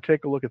want to kind of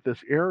take a look at this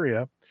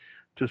area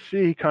to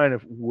see kind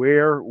of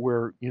where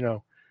we're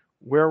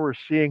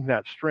seeing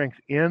that strength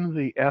in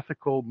the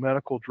ethical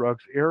medical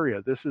drugs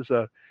area. This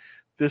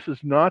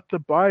is not the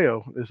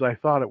bio as I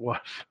thought it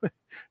was,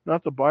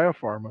 not the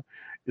biopharma.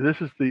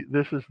 This is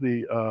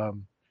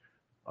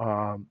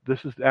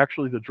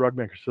actually the drug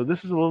maker. So this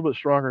is a little bit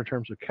stronger in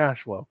terms of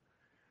cash flow.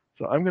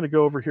 So I'm going to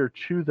go over here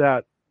to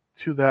that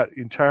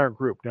entire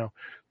group. Now,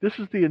 this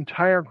is the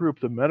entire group,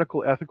 the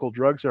medical ethical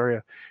drugs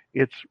area.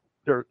 The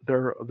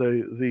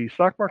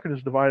stock market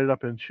is divided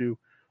up into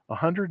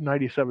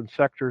 197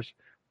 sectors.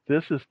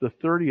 This is the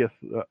 30th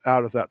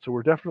out of that. So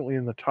we're definitely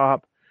in the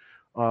top.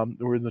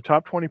 We're in the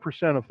top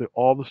 20% of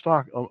all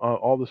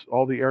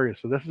the areas.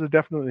 So this is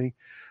definitely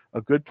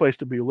a good place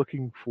to be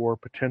looking for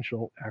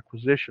potential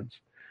acquisitions.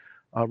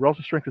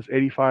 Relative strength is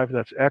 85.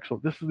 That's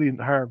excellent. This is the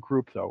entire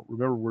group, though.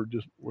 Remember,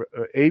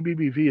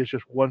 ABBV is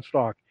just one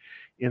stock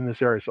in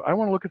this area. So I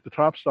want to look at the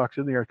top stocks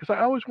in the area because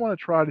I always want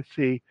to try to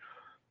see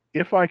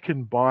if I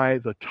can buy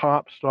the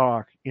top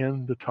stock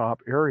in the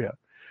top area.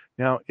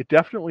 Now, it's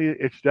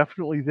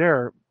definitely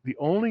there.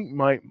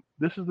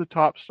 This is the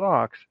top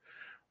stocks,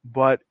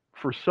 but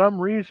for some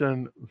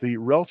reason, the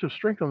relative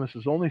strength on this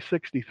is only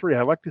 63.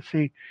 I like to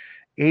see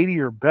 80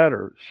 or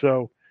better.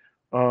 So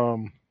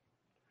on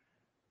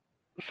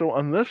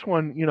this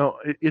one,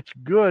 it's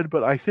good,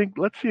 but I think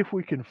let's see if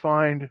we can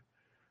find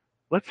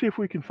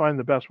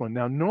the best one.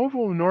 Now,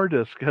 Novo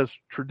Nordisk has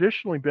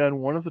traditionally been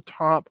one of the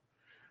top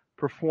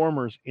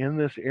performers in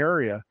this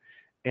area,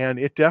 and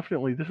I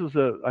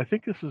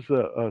think this is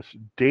a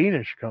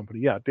Danish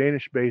company,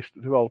 Danish-based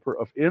developer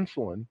of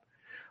insulin.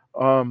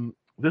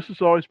 This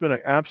has always been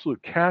an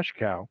absolute cash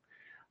cow.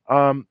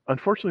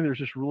 Unfortunately, there's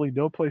just really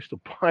no place to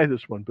buy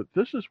this one, but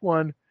this is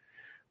one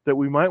that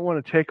we might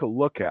want to take a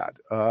look at.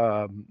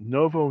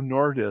 Novo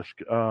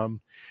Nordisk.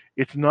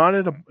 It's not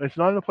in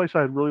a place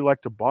I'd really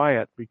like to buy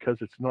it because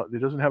it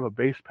doesn't have a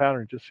base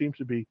pattern. It just seems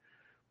to be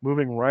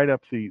moving right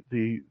up the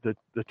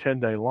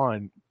 10-day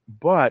line.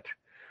 But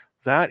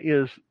that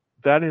is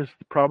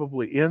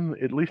probably in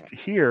at least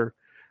here,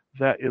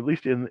 that at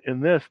least in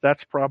this,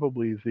 that's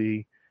probably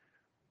the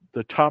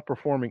top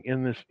performing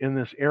in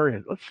this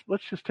area.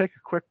 Let's just take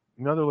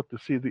another look to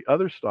see the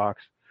other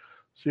stocks,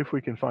 see if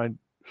we can find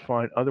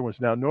other ones.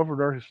 Now, Novo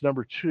Nordisk is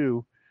number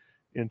 2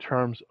 in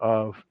terms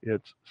of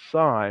its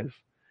size,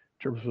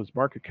 in terms of its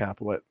market cap,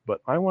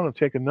 but I want to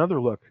take another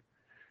look.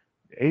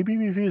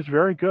 ABBV is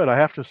very good, I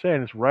have to say,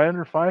 and it's right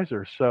under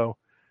Pfizer, so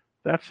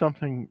that's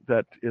something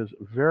that is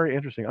very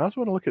interesting. I also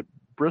want to look at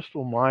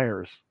Bristol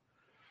Myers.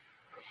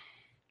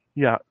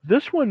 Yeah,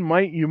 this one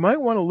you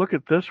might want to look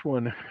at this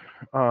one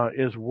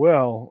as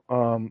well.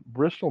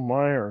 Bristol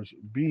Myers,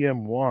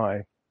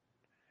 BMY,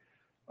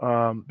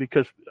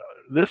 because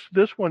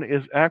this one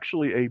is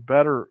actually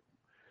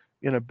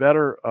in a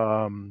better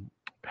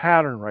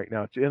pattern right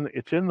now.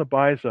 It's in the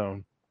buy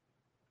zone.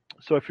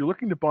 So if you're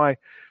looking to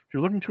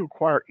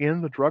acquire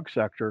in the drug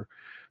sector,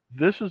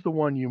 this is the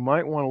one you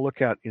might want to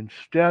look at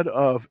instead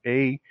of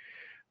ABBV.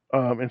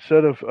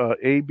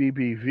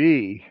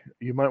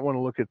 You might want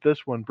to look at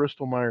this one,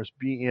 Bristol Myers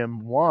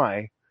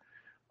BMY,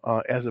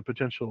 as a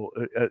potential.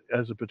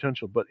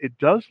 But it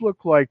does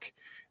look like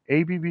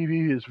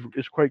ABBV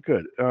is quite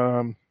good.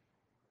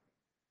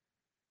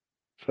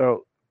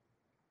 So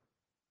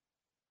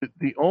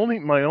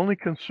my only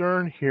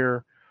concern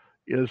here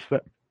is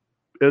that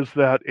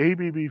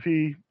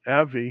ABBV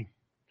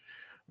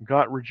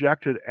got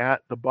rejected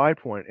at the buy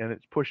point and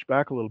it's pushed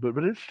back a little bit,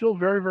 but it's still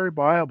very, very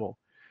buyable.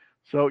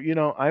 So,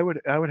 I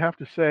would have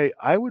to say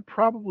I would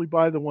probably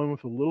buy the one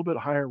with a little bit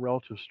higher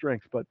relative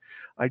strength, but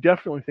I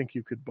definitely think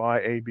you could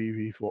buy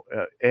ABBV.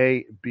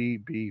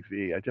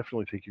 I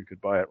definitely think you could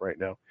buy it right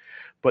now.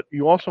 But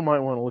you also might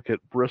want to look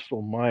at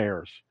Bristol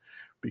Myers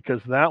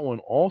because that one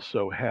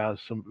also has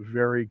some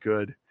very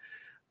good,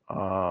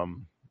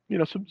 some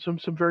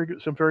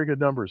very good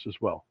numbers as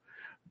well.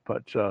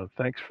 But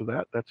thanks for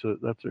that. That's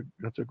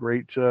a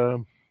great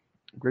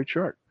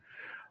chart.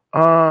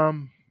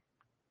 Um,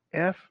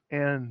 F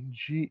and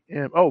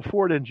GM. Oh,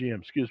 Ford and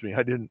GM. Excuse me.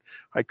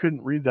 I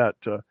couldn't read that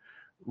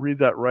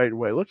right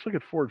away. Let's look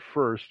at Ford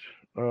first.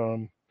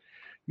 Um,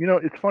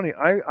 it's funny.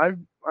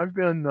 I've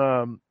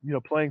been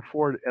playing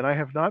Ford, and I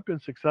have not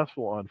been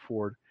successful on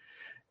Ford,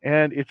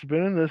 and it's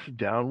been in this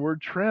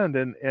downward trend,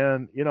 and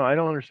I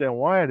don't understand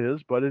why it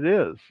is, but it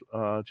is.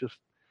 Just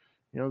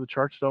the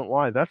charts don't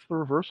lie. That's the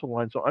reversal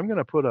line. So I'm going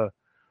to put an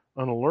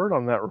alert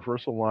on that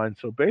reversal line.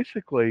 So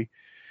basically,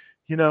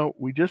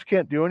 we just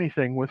can't do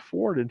anything with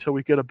Ford until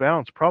we get a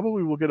bounce.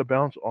 Probably we'll get a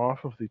bounce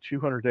off of the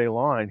 200-day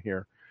line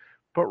here.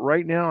 But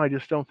right now, I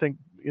just don't think,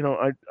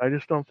 I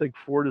just don't think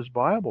Ford is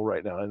viable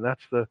right now. And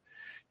that's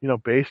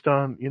based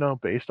on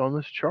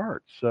this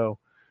chart. So,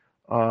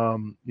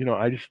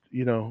 I just,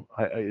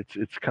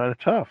 it's kind of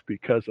tough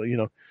because,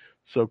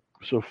 so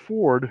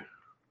Ford,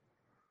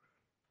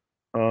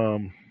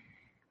 um,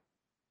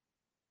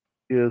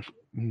 is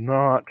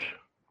not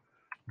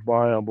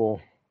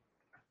viable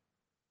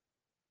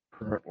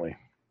currently.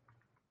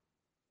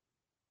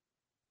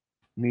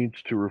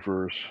 Needs to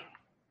reverse.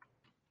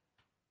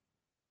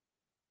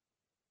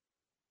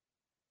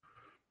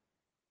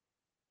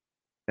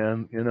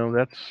 And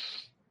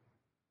that's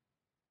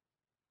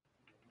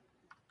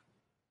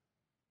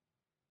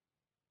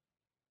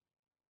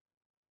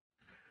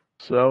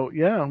so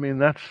yeah. I mean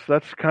that's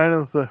kind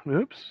of the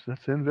oops.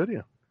 That's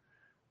Nvidia.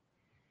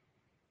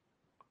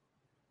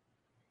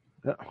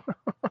 Yeah.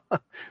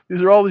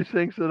 These are all these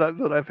things that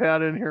I've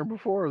had in here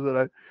before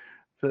that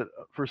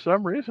for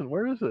some reason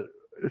where is it?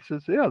 It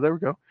says yeah. There we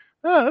go.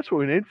 Ah, that's what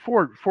we need.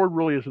 Ford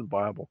really isn't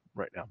viable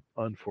right now,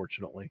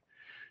 unfortunately.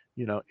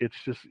 It's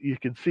just you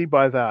can see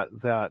by that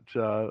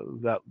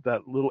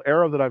little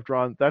arrow that I've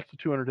drawn. That's the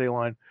 200-day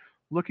line.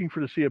 Looking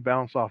for to see a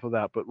bounce off of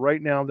that, but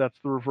right now that's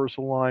the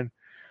reversal line.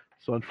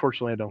 So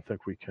unfortunately, I don't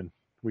think we can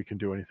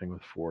do anything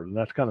with Ford, and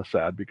that's kind of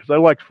sad because I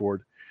liked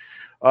Ford.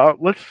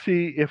 Let's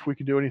see if we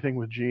can do anything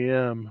with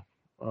GM.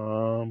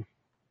 Um,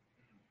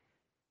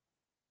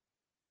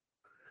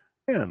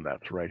 and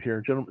that's right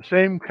here.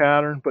 Same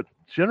pattern, but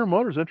General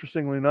Motors,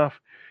 interestingly enough,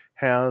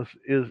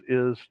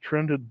 is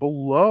trended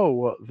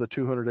below the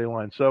 200-day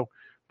line. So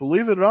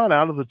believe it or not,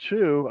 out of the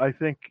two, I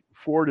think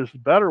Ford is the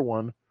better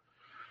one,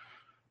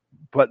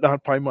 but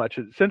not by much.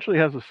 It essentially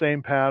has the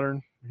same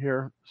pattern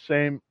here,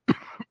 same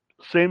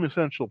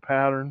essential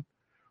pattern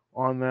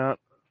on that.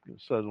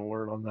 Set an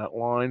alert on that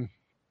line.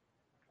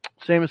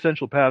 Same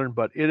essential pattern,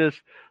 but it is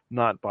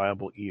not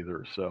viable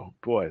either. So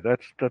boy,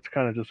 that's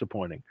kind of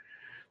disappointing.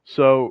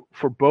 So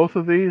for both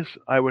of these,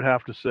 I would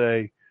have to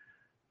say,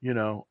 you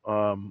know,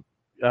 um,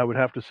 I would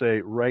have to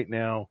say right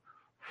now,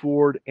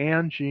 Ford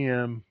and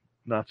GM,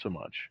 not so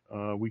much.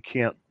 We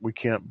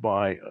can't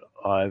buy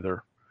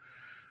either.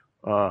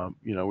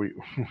 We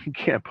we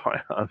can't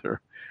buy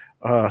either.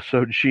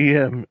 So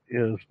GM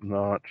is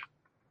not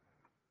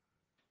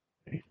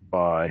a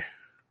buy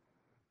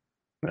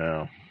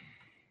now.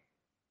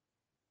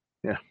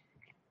 Yeah,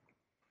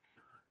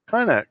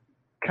 kind of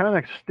kind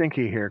of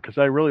stinky here because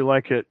I really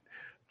like it.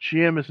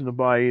 GM isn't a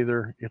buy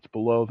either. It's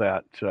below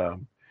that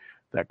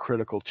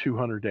critical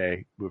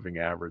 200-day moving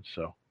average,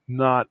 so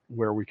not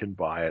where we can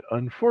buy it.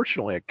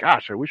 Unfortunately,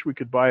 gosh, I wish we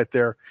could buy it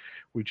there.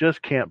 We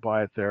just can't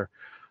buy it there.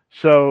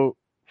 So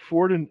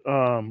Ford and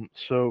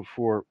so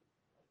for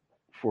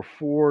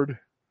Ford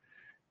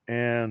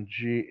and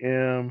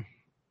GM,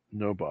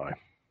 no buy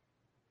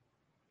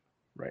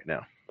right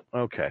now.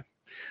 Okay,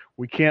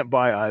 we can't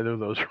buy either of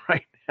those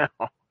right now.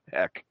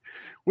 Heck,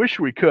 wish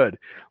we could.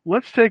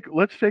 Let's take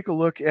a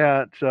look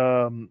at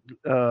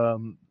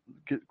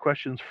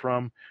questions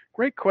from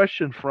great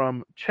question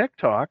from Tech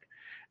Talk,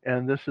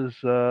 and this is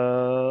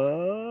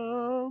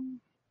a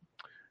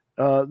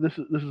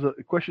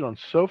question on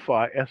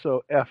SoFi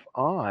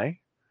SOFI.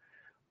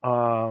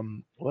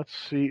 Let's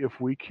see if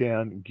we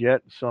can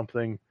get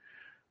something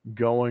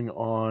going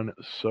on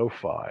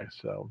SoFi.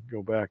 So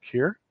go back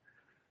here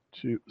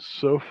to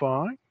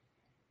SoFi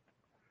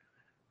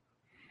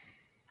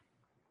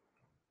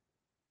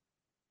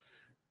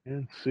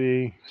and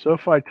see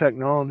SoFi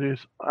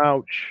Technologies.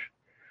 Ouch.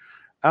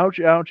 Ouch,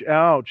 ouch,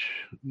 ouch.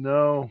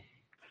 No.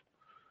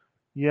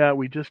 Yeah,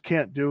 we just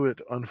can't do it,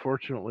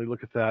 unfortunately.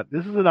 Look at that.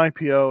 This is an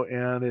IPO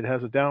and it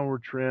has a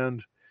downward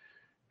trend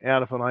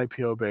out of an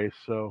IPO base.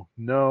 So,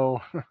 no,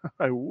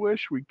 I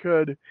wish we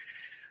could,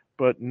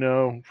 but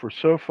no. For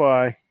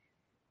SoFi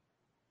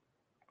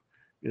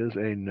is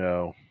a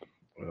no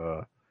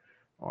uh,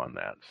 on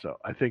that. So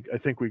I think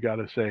we got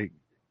to say,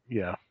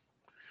 yeah,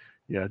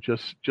 yeah,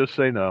 just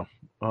say no.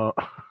 Uh,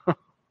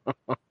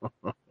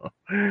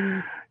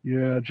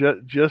 Yeah,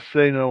 just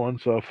say no on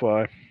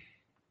SoFi.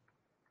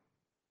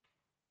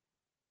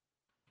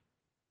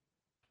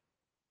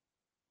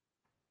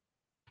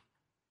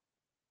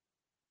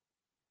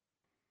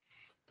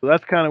 So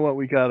that's kind of what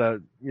we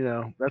gotta,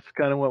 that's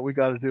kind of what we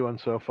gotta do on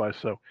SoFi.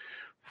 So,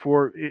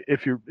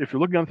 if you're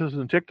looking at this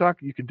on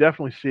TikTok, you can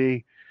definitely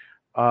see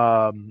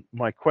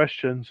my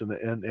questions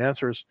and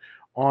answers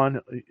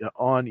on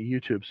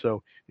YouTube.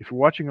 So if you're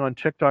watching on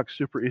TikTok,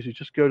 super easy.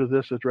 Just go to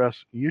this address,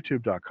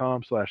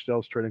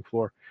 youtube.com/Dell's Trading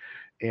Floor,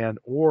 and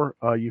or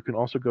you can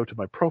also go to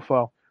my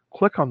profile,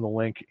 click on the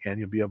link, and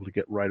you'll be able to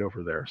get right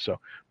over there. So,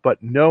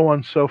 but no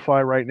on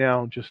SoFi right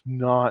now, just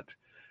not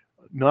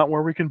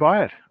where we can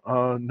buy it.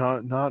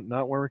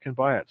 Not where we can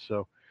buy it.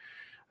 So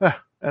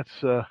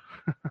that's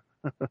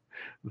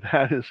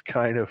that is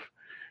kind of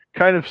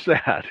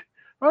sad.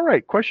 All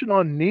right, question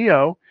on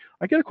Neo.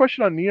 I get a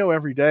question on Neo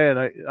every day, and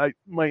I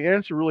my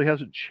answer really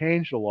hasn't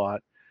changed a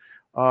lot.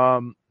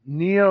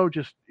 Neo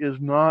just is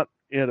not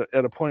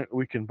at a point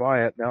we can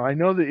buy it. Now I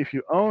know that if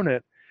you own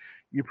it,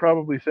 you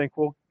probably think,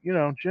 well,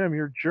 Jim,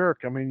 you're a jerk.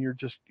 I mean,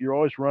 you're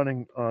always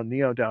running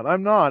Neo down.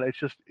 I'm not. It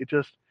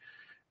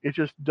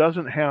just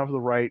doesn't have the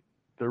right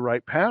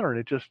pattern.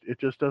 It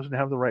just doesn't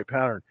have the right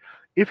pattern.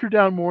 If you're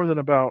down more than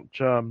about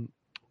 7%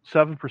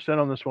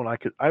 on this one,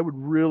 I would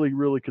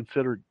really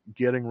consider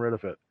getting rid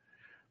of it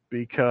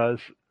because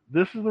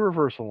this is the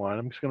reversal line.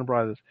 I'm just going to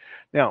buy this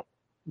now.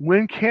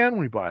 When can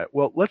we buy it?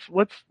 Well,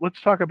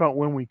 let's talk about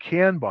when we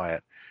can buy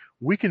it.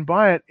 We can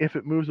buy it if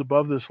it moves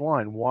above this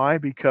line. Why?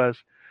 Because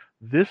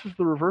this is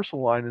the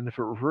reversal line, and if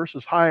it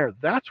reverses higher,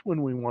 that's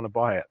when we want to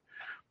buy it.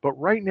 But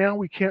right now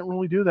we can't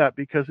really do that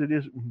because it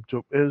is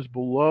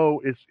below.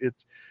 It's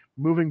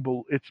moving.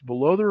 It's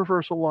below the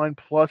reversal line.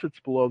 Plus, it's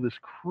below this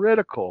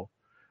critical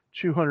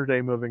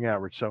 200-day moving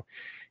average. So,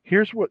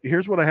 here's what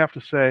I have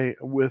to say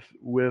with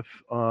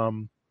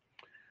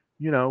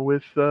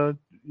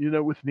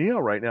Neo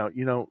right now.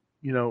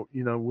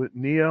 With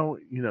Neo.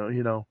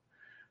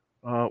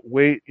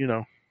 Wait.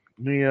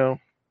 Neo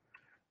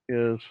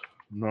is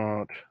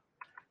not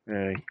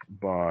a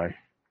buy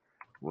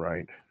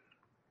right now.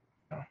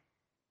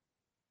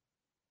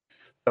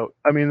 So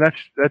I mean that's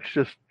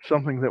just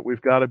something that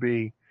we've got to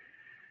be.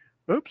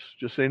 Oops,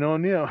 just say no,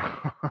 Neo.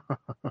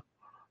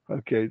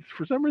 Okay,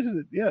 for some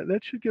reason, yeah,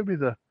 that should give me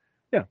the.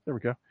 Yeah, there we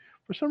go.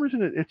 For some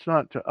reason, it's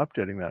not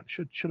updating that.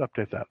 Should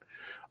update that.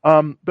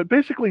 But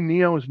basically,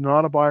 Neo is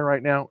not a buy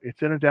right now.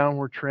 It's in a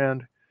downward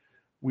trend.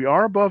 We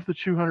are above the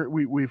 200.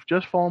 We've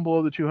just fallen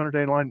below the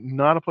 200-day line.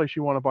 Not a place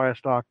you want to buy a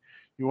stock.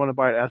 You want to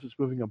buy it as it's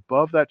moving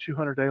above that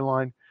 200-day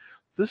line.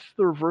 This is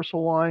the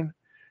reversal line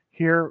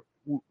here.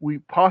 We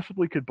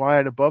possibly could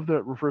buy it above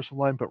the reversal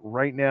line, but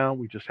right now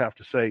we just have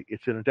to say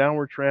it's in a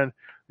downward trend.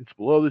 It's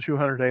below the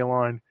 200-day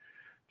line.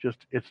 Just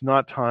it's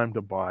not time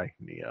to buy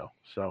Neo.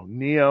 So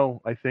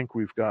Neo, I think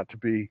we've got to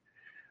be.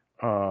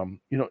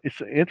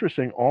 It's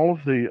interesting. All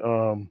of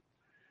the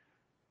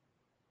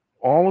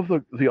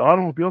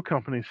automobile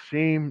companies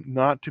seem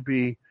not to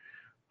be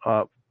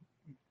uh,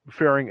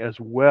 faring as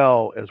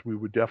well as we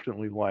would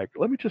definitely like.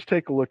 Let me just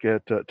take a look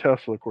at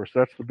Tesla. Of course,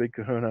 that's the big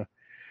kahuna.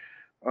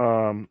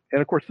 And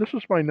of course, this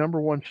was my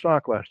number one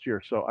stock last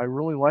year, so I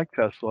really like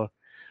Tesla.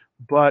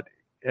 But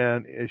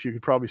and as you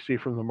can probably see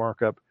from the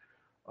markup,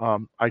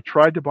 I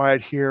tried to buy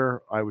it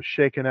here. I was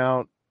shaken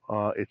out.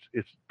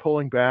 It's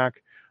pulling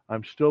back.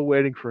 I'm still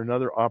waiting for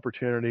another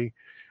opportunity.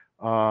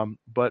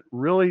 But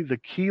really, the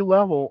key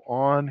level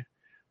on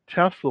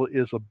Tesla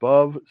is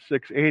above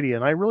 680,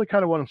 and I really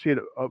kind of want to see it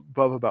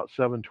above about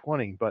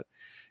 720. But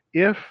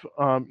if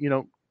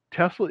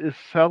Tesla is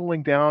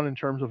settling down in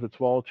terms of its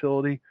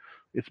volatility,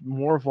 it's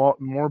more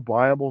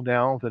viable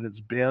now than it's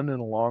been in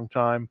a long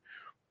time,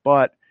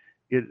 but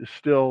it is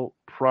still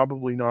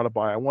probably not a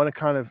buy. I want to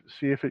kind of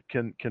see if it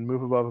can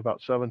move above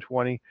about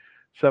 720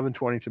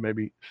 to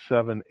maybe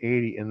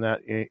 780 in that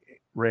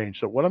range.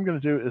 So what I'm going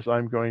to do is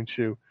I'm going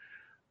to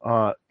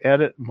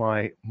edit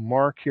my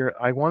mark here.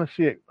 I want to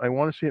see it. I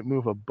want to see it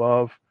move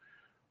above,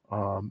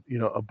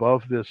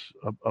 above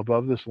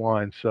this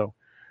line. So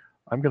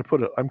I'm going to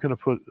put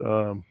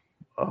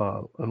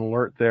an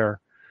alert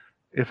there.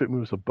 If it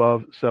moves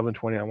above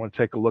 720, I want to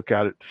take a look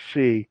at it to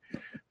see.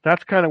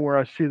 That's kind of where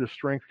I see the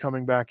strength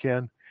coming back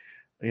in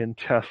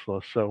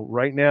Tesla. So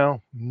right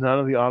now, none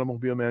of the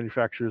automobile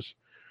manufacturers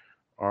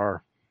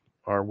are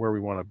where we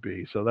want to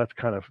be. So that's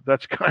kind of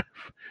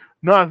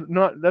not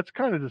that's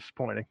kind of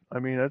disappointing. I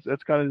mean,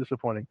 that's kind of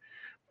disappointing.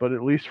 But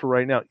at least for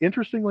right now,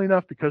 interestingly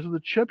enough, because of the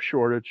chip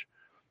shortage,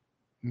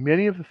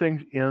 many of the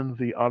things in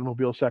the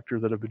automobile sector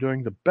that have been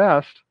doing the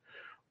best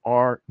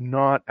are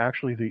not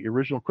actually the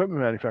original equipment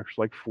manufacturers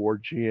like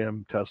Ford,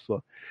 GM, Tesla.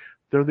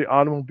 They're the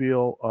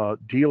automobile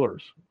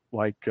dealers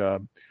like like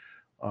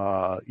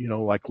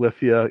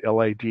Lithia,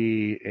 LAD,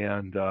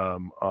 and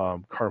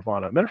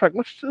Carvana. Matter of fact,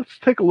 let's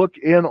take a look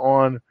in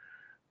on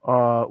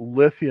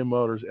Lithium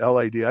Motors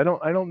LAD. I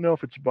don't know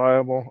if it's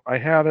viable. I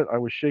had it. I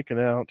was shaken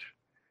out.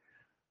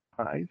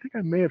 I think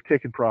I may have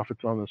taken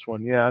profits on this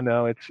one. Yeah,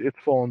 no, it's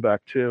fallen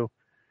back too.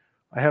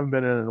 I haven't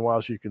been in a while,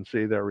 as you can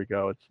see. There we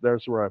go.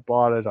 There's where I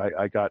bought it.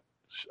 I got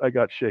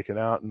shaken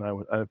out, and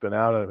I've been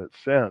out of it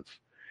since.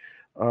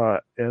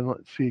 And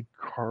let's see,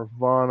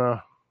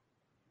 Carvana.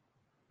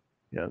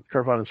 Yeah,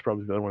 Carvana is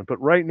probably the other one.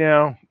 But right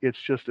now,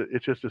 it's just a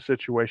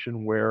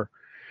situation where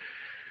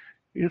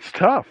it's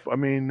tough. I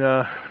mean,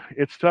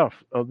 it's tough.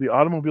 The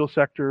automobile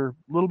sector,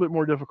 a little bit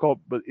more difficult.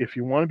 But if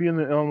you want to be in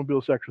the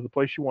automobile sector, the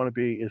place you want to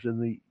be is in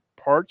the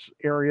parts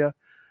area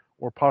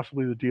or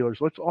possibly the dealers.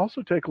 Let's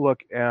also take a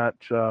look at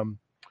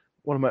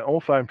one of my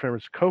old-time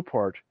favorites,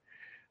 Copart.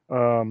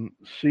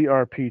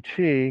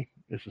 CRPT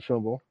is the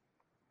symbol.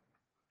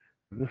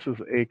 This is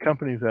a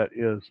company that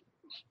is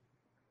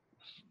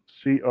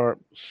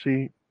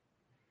CRC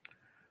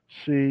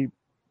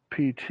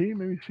CPT,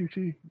 maybe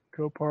CT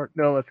Copart.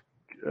 No, that's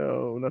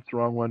the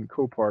wrong one.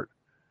 Copart.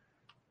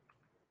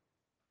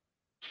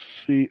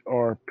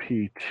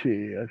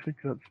 CRPT. I think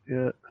that's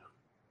it.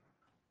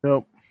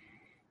 Nope.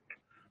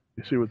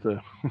 You see what the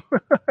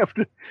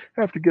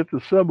have to get the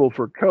symbol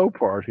for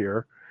Copart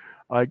here.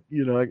 I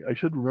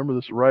should remember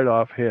this right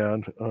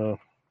offhand.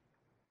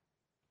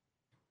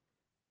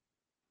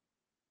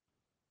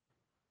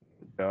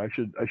 I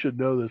should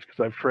know this because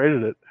I've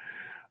traded it.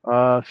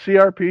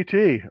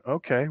 CRPT.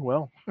 Okay,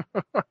 well,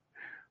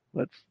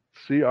 let's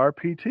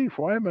CRPT.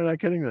 Why am I not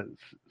getting that?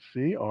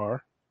 CRPT.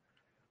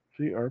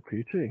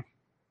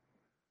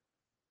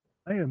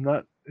 I am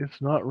not. It's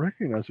not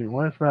recognizing.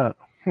 Why is that?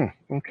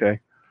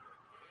 Okay.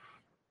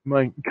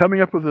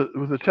 Coming up with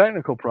a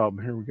technical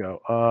problem. Here we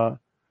go.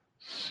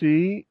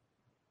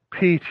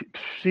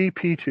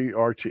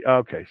 CPTRT.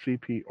 Okay,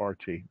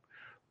 CPRT.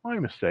 My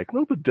mistake. A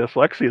little bit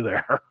dyslexia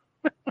there.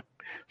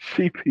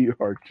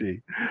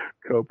 CPRT.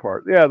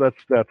 Copart. Yeah,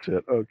 that's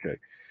it. Okay.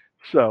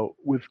 So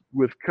with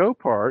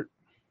Copart,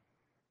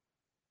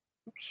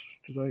 oops,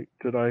 I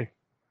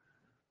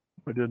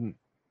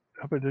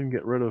hope I didn't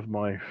get rid of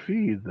my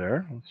feed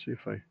there. Let's see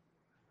if we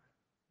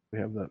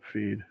have that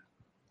feed.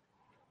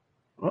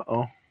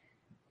 Uh-oh.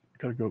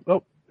 Gotta go.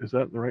 Oh, is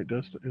that the right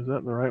distance? Is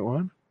that the right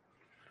one?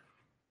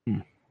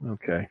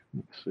 Okay,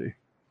 let's see.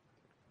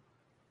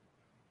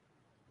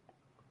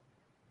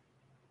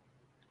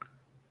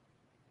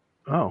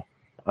 Oh,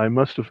 I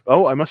must have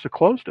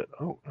closed it.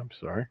 Oh, I'm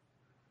sorry.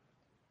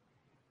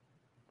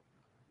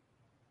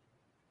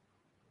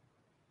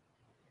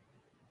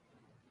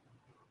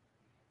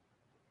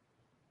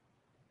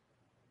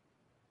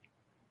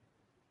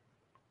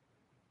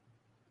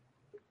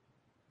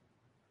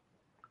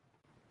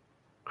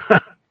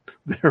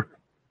 There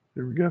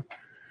we go.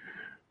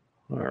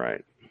 All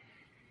right.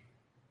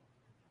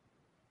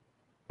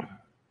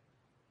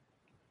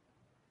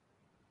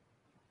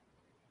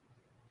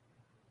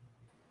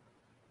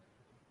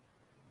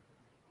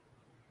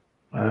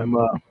 I'm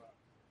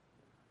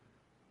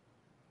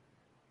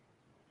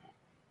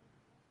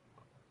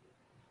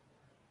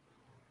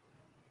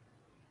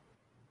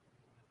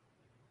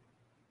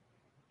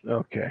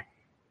okay.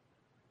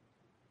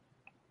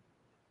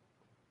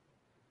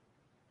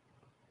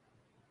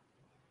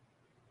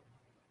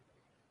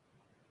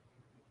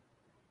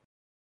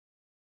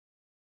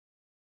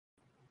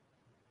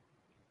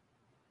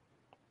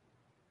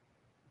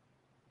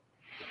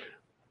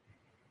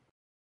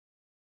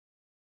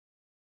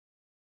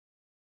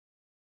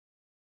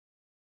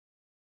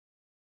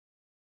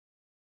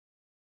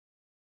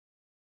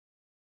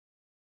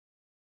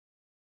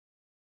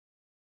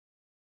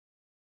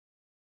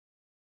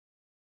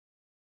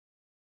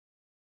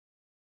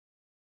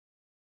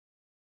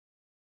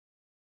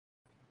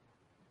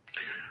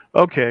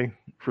 Okay.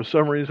 For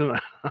some reason,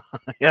 I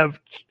have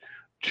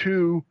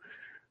two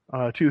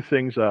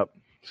things up,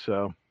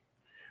 so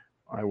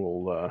I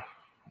will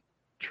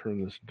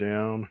turn this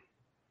down.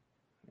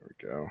 There we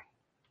go.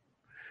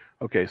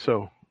 Okay,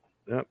 so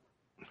yep.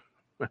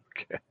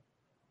 Okay.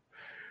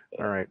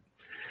 All right.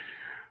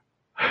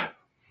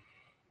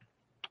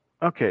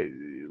 Okay,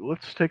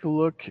 let's take a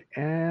look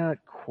at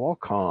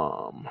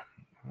Qualcomm.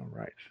 All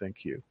right,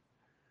 thank you.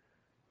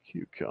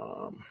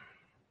 QCOM.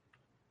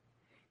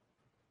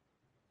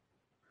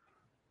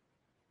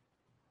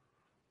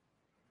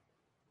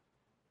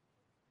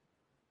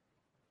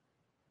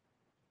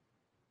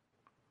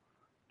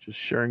 Just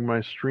sharing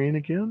my screen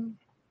again.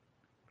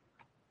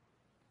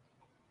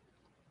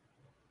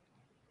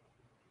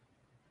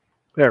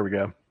 There we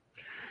go. All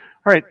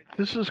right,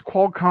 this is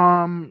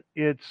Qualcomm.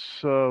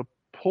 It's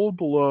pulled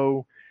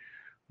below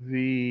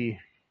the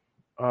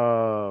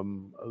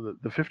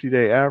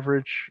 50-day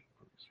average.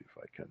 Let's see if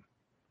I can.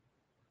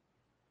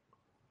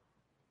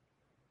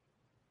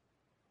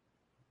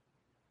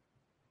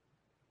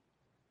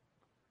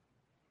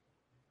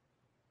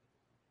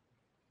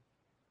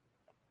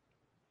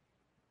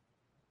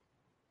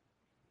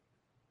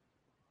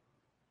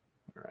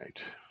 All right.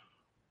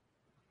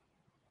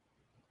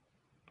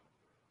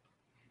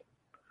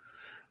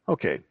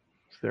 Okay,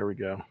 so there we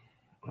go.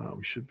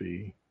 We should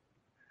be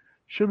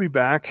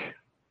back.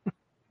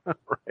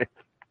 Right.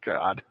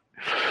 God.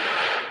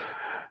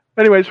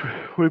 Anyways,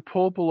 we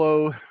pulled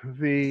below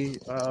the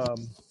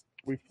um,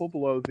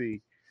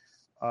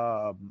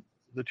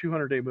 the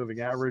 200-day moving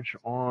average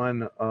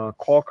on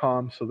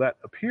Qualcomm, so that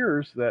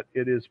appears that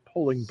it is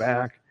pulling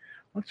back.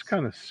 Let's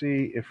kind of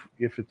see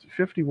if it's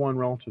 51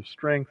 relative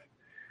strength.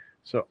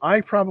 So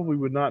I probably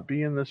would not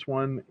be in this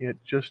one. It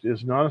just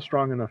is not a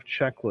strong enough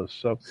checklist.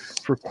 So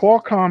for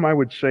Qualcomm, I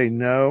would say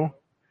no.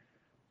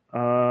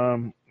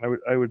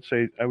 I would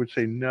say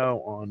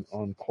no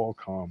on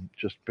Qualcomm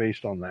just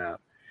based on that.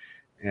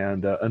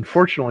 And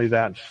unfortunately,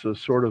 that's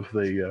sort of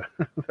the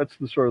that's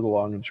the sort of the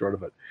long and short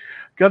of it.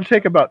 Got to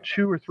take about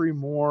 2 or 3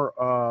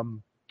 more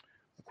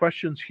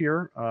questions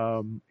here,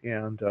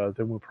 and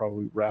then we'll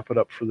probably wrap it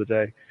up for the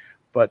day.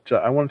 But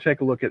I want to take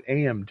a look at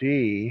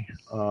AMD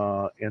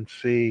and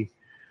see,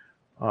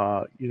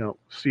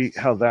 see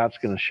how that's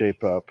going to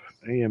shape up.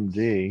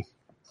 AMD.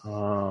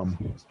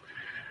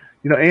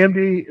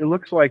 AMD, it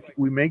looks like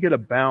we may get a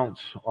bounce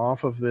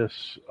off of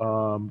this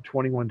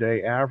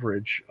 21-day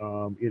average.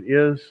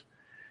 It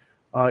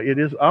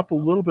is up a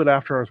little bit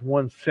after our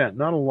 1 cent,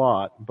 not a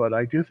lot, but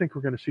I do think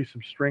we're going to see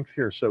some strength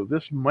here. So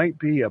this might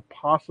be a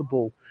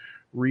possible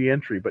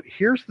re-entry. But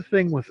here's the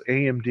thing with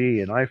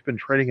AMD, and I've been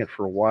trading it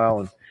for a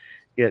while, and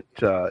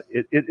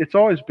it's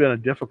always been a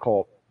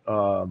difficult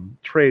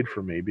trade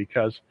for me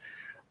because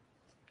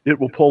it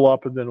will pull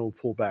up and then it will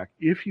pull back.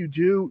 If you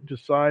do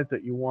decide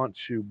that you want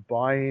to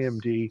buy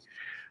AMD,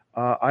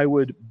 I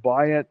would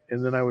buy it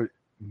and then I would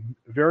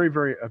very,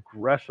 very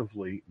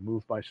aggressively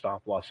move my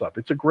stop loss up.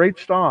 It's a great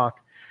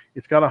stock.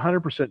 It's got a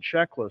 100%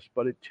 checklist,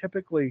 but it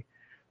typically,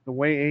 the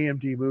way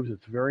AMD moves,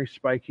 it's very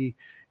spiky.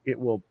 It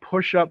will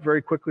push up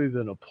very quickly,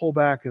 then it'll pull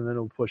back, and then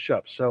it'll push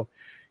up. So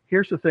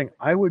here's the thing.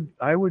 I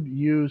would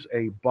use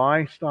a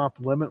buy stop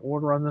limit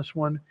order on this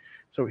one.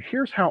 So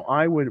here's how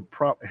I would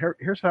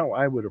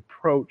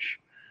approach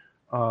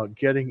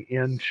getting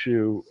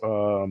into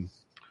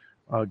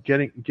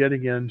getting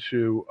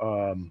into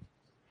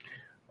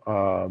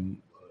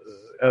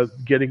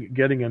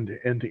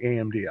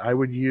AMD. I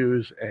would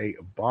use a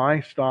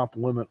buy stop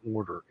limit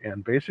order,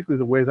 and basically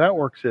the way that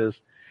works is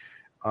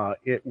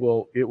it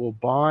will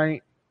buy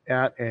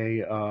at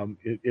a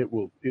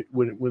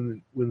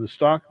when the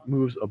stock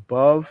moves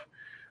above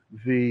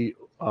the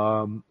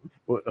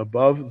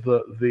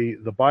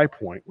buy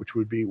point, which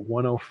would be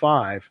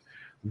 105,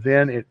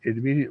 then it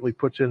immediately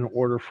puts in an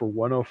order for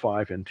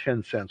 105 and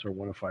 10 cents or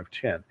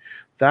 105.10.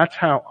 That's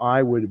how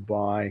I would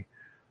buy.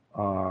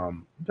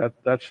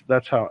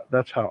 That's how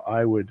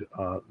I would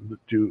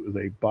do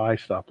the buy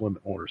stop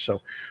limit order.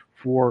 So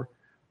for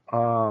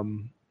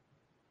the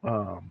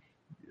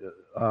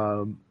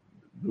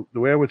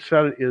way I would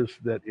set it is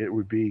that it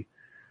would be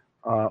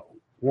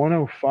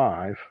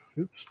 105.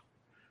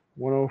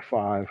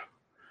 105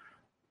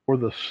 for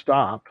the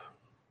stop,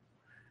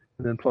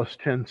 and then plus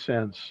 10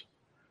 cents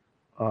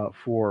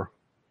for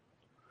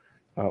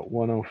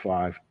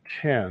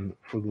 105.10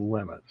 for the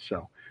limit.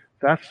 So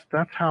that's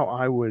how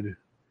I would.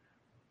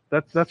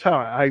 That's how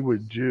I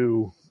would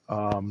do.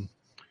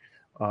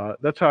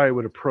 That's how I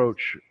would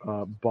approach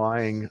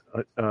buying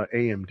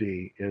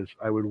AMD. Is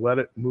I would let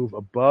it move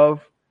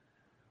above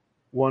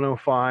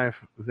 105.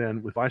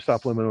 Then with buy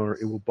stop limit order,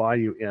 it will buy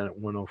you in at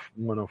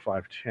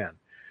 105.10.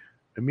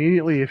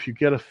 Immediately, if you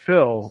get a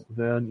fill,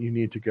 then you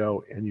need to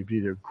go and you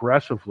need to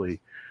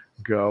aggressively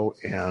go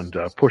and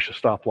push a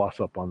stop loss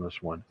up on this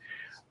one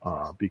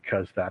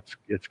because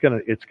it's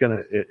gonna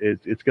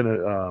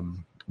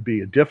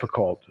be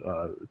difficult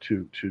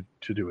to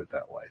do it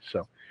that way.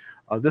 So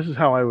this is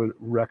how I would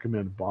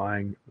recommend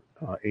buying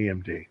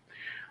AMD.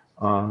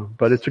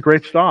 But it's a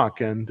great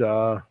stock, and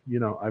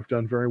I've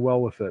done very well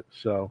with it.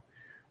 So,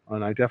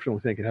 and I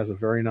definitely think it has a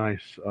very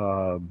nice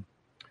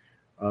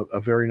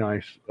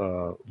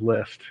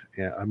list.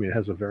 I mean, it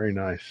has a very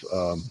nice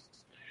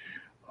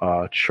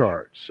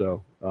chart.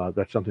 So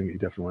that's something that you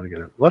definitely want to get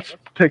in. Let's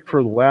take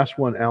for the last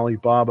one,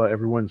 Alibaba.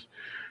 Everyone's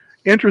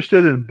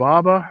interested in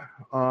Baba.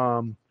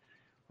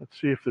 Let's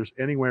see if there's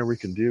anything we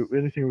can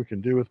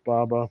do with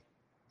Baba.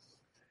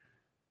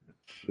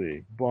 Let's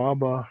see,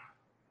 Baba.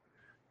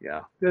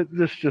 Yeah,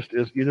 this just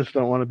is. You just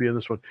don't want to be in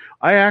this one.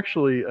 I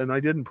actually, and I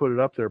didn't put it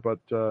up there, but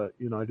I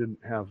didn't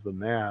have the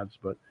NADs,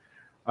 but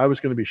I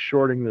was going to be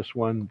shorting this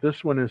one.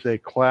 This one is a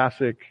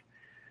classic.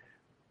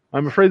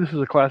 I'm afraid this is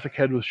a classic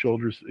head with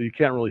shoulders. You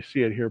can't really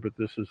see it here, but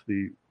this is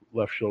the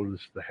left shoulder.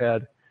 This is the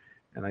head,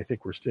 and I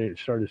think we're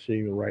starting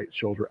seeing the right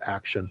shoulder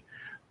action.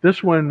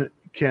 This one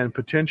can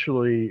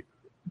potentially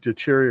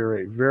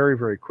deteriorate very,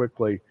 very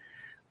quickly.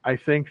 I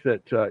think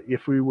that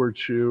if we were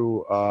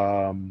to,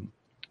 I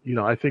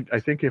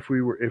think if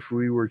we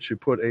were to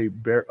put a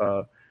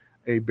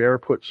bear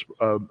put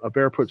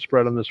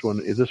spread on this one,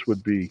 this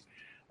would be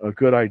a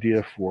good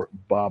idea for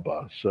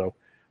Baba. So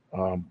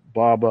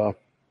Baba,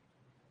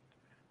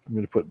 I'm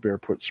going to put bear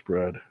put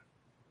spread.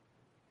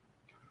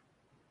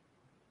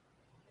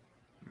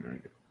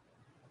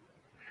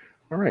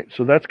 All right,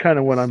 so that's kind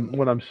of what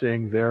I'm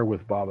seeing there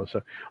with Baba.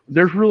 So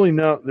there's really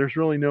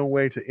no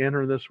way to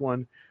enter this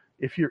one.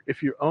 If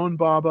you own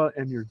Baba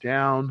and you're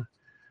down,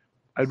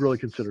 I'd really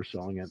consider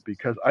selling it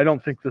because I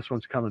don't think this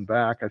one's coming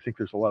back. I think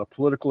there's a lot of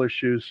political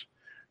issues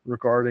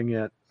regarding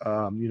it.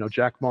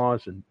 Jack Ma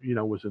was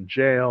in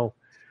jail.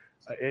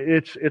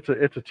 it's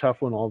a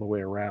tough one all the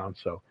way around.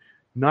 So,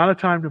 not a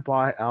time to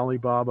buy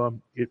Alibaba.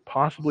 It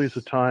possibly is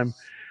a time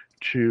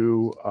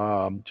to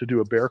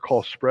do a bear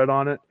call spread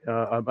on it.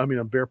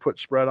 A bear put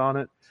spread on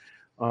it.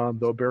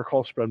 Though a bear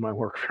call spread might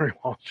work very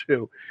well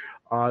too.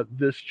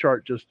 This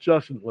chart just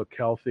doesn't look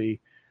healthy.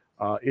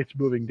 It's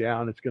moving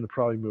down. It's going to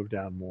probably move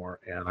down more,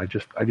 and I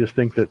just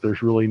think that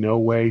there's really no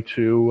way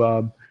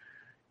to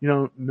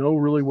no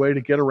really way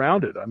to get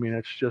around it. I mean,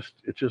 it's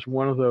just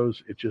one of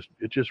those. It's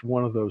just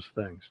one of those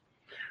things.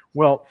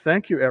 Well,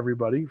 thank you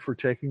everybody for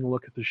taking a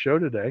look at the show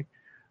today,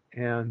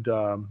 and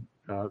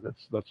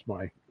that's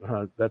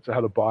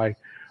how to buy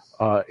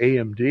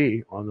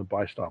AMD on the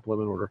buy stop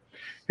limit order.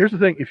 Here's the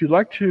thing: if you'd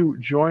like to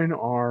join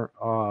our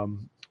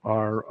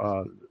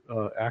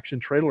action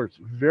trade alert, it's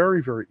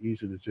very, very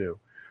easy to do.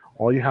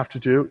 All you have to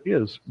do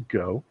is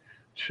go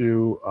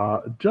to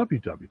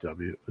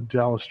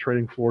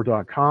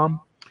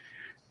www.dallastradingfloor.com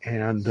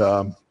and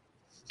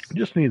you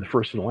just need the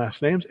first and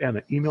last names and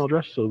an email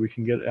address so that we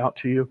can get it out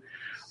to you.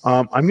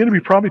 I'm going to be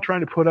probably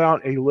trying to put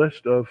out a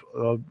list of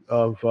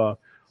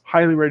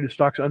highly rated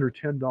stocks under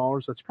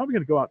 $10. That's probably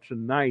going to go out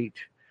tonight.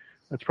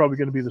 That's probably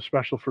going to be the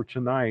special for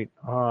tonight.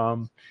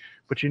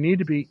 But you need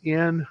to be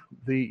in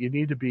you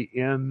need to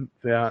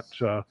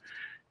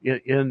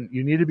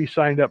be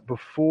signed up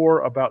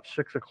before about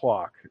 6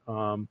 o'clock.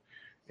 And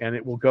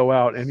it will go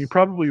out, and you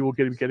probably will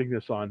get getting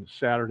this on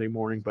Saturday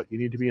morning, but you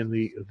need to be in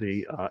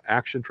the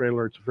action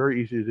trailer. It's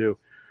very easy to do.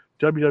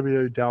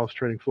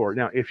 www.dallastradingfloor.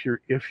 Now, if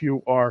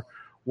you are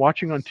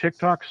watching on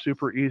TikTok,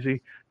 super easy.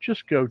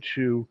 Just go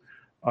to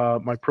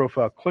my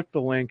profile, click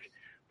the link,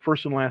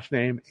 first and last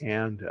name,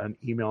 and an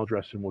email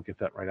address, and we'll get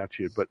that right out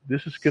to you. But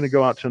this is going to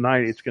go out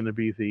tonight. It's going to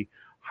be the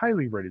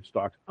highly rated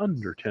stocks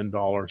under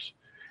 $10,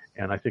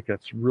 and I think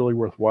that's really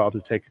worthwhile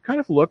to take a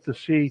kind of look to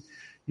see,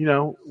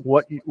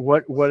 what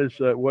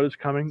is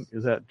coming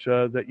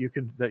that you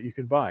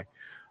can buy.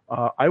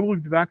 I will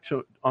be back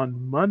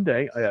on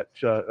Monday at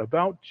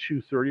about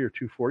 2:30 or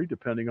 2:40,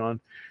 depending on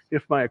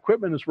if my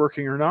equipment is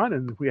working or not,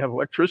 and if we have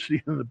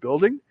electricity in the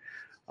building.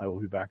 I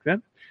will be back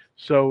then.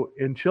 So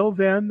until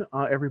then,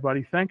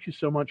 everybody, thank you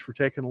so much for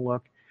taking a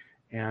look,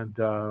 and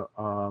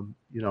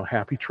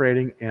happy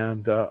trading,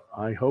 and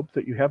I hope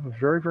that you have a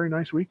very, very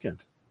nice weekend.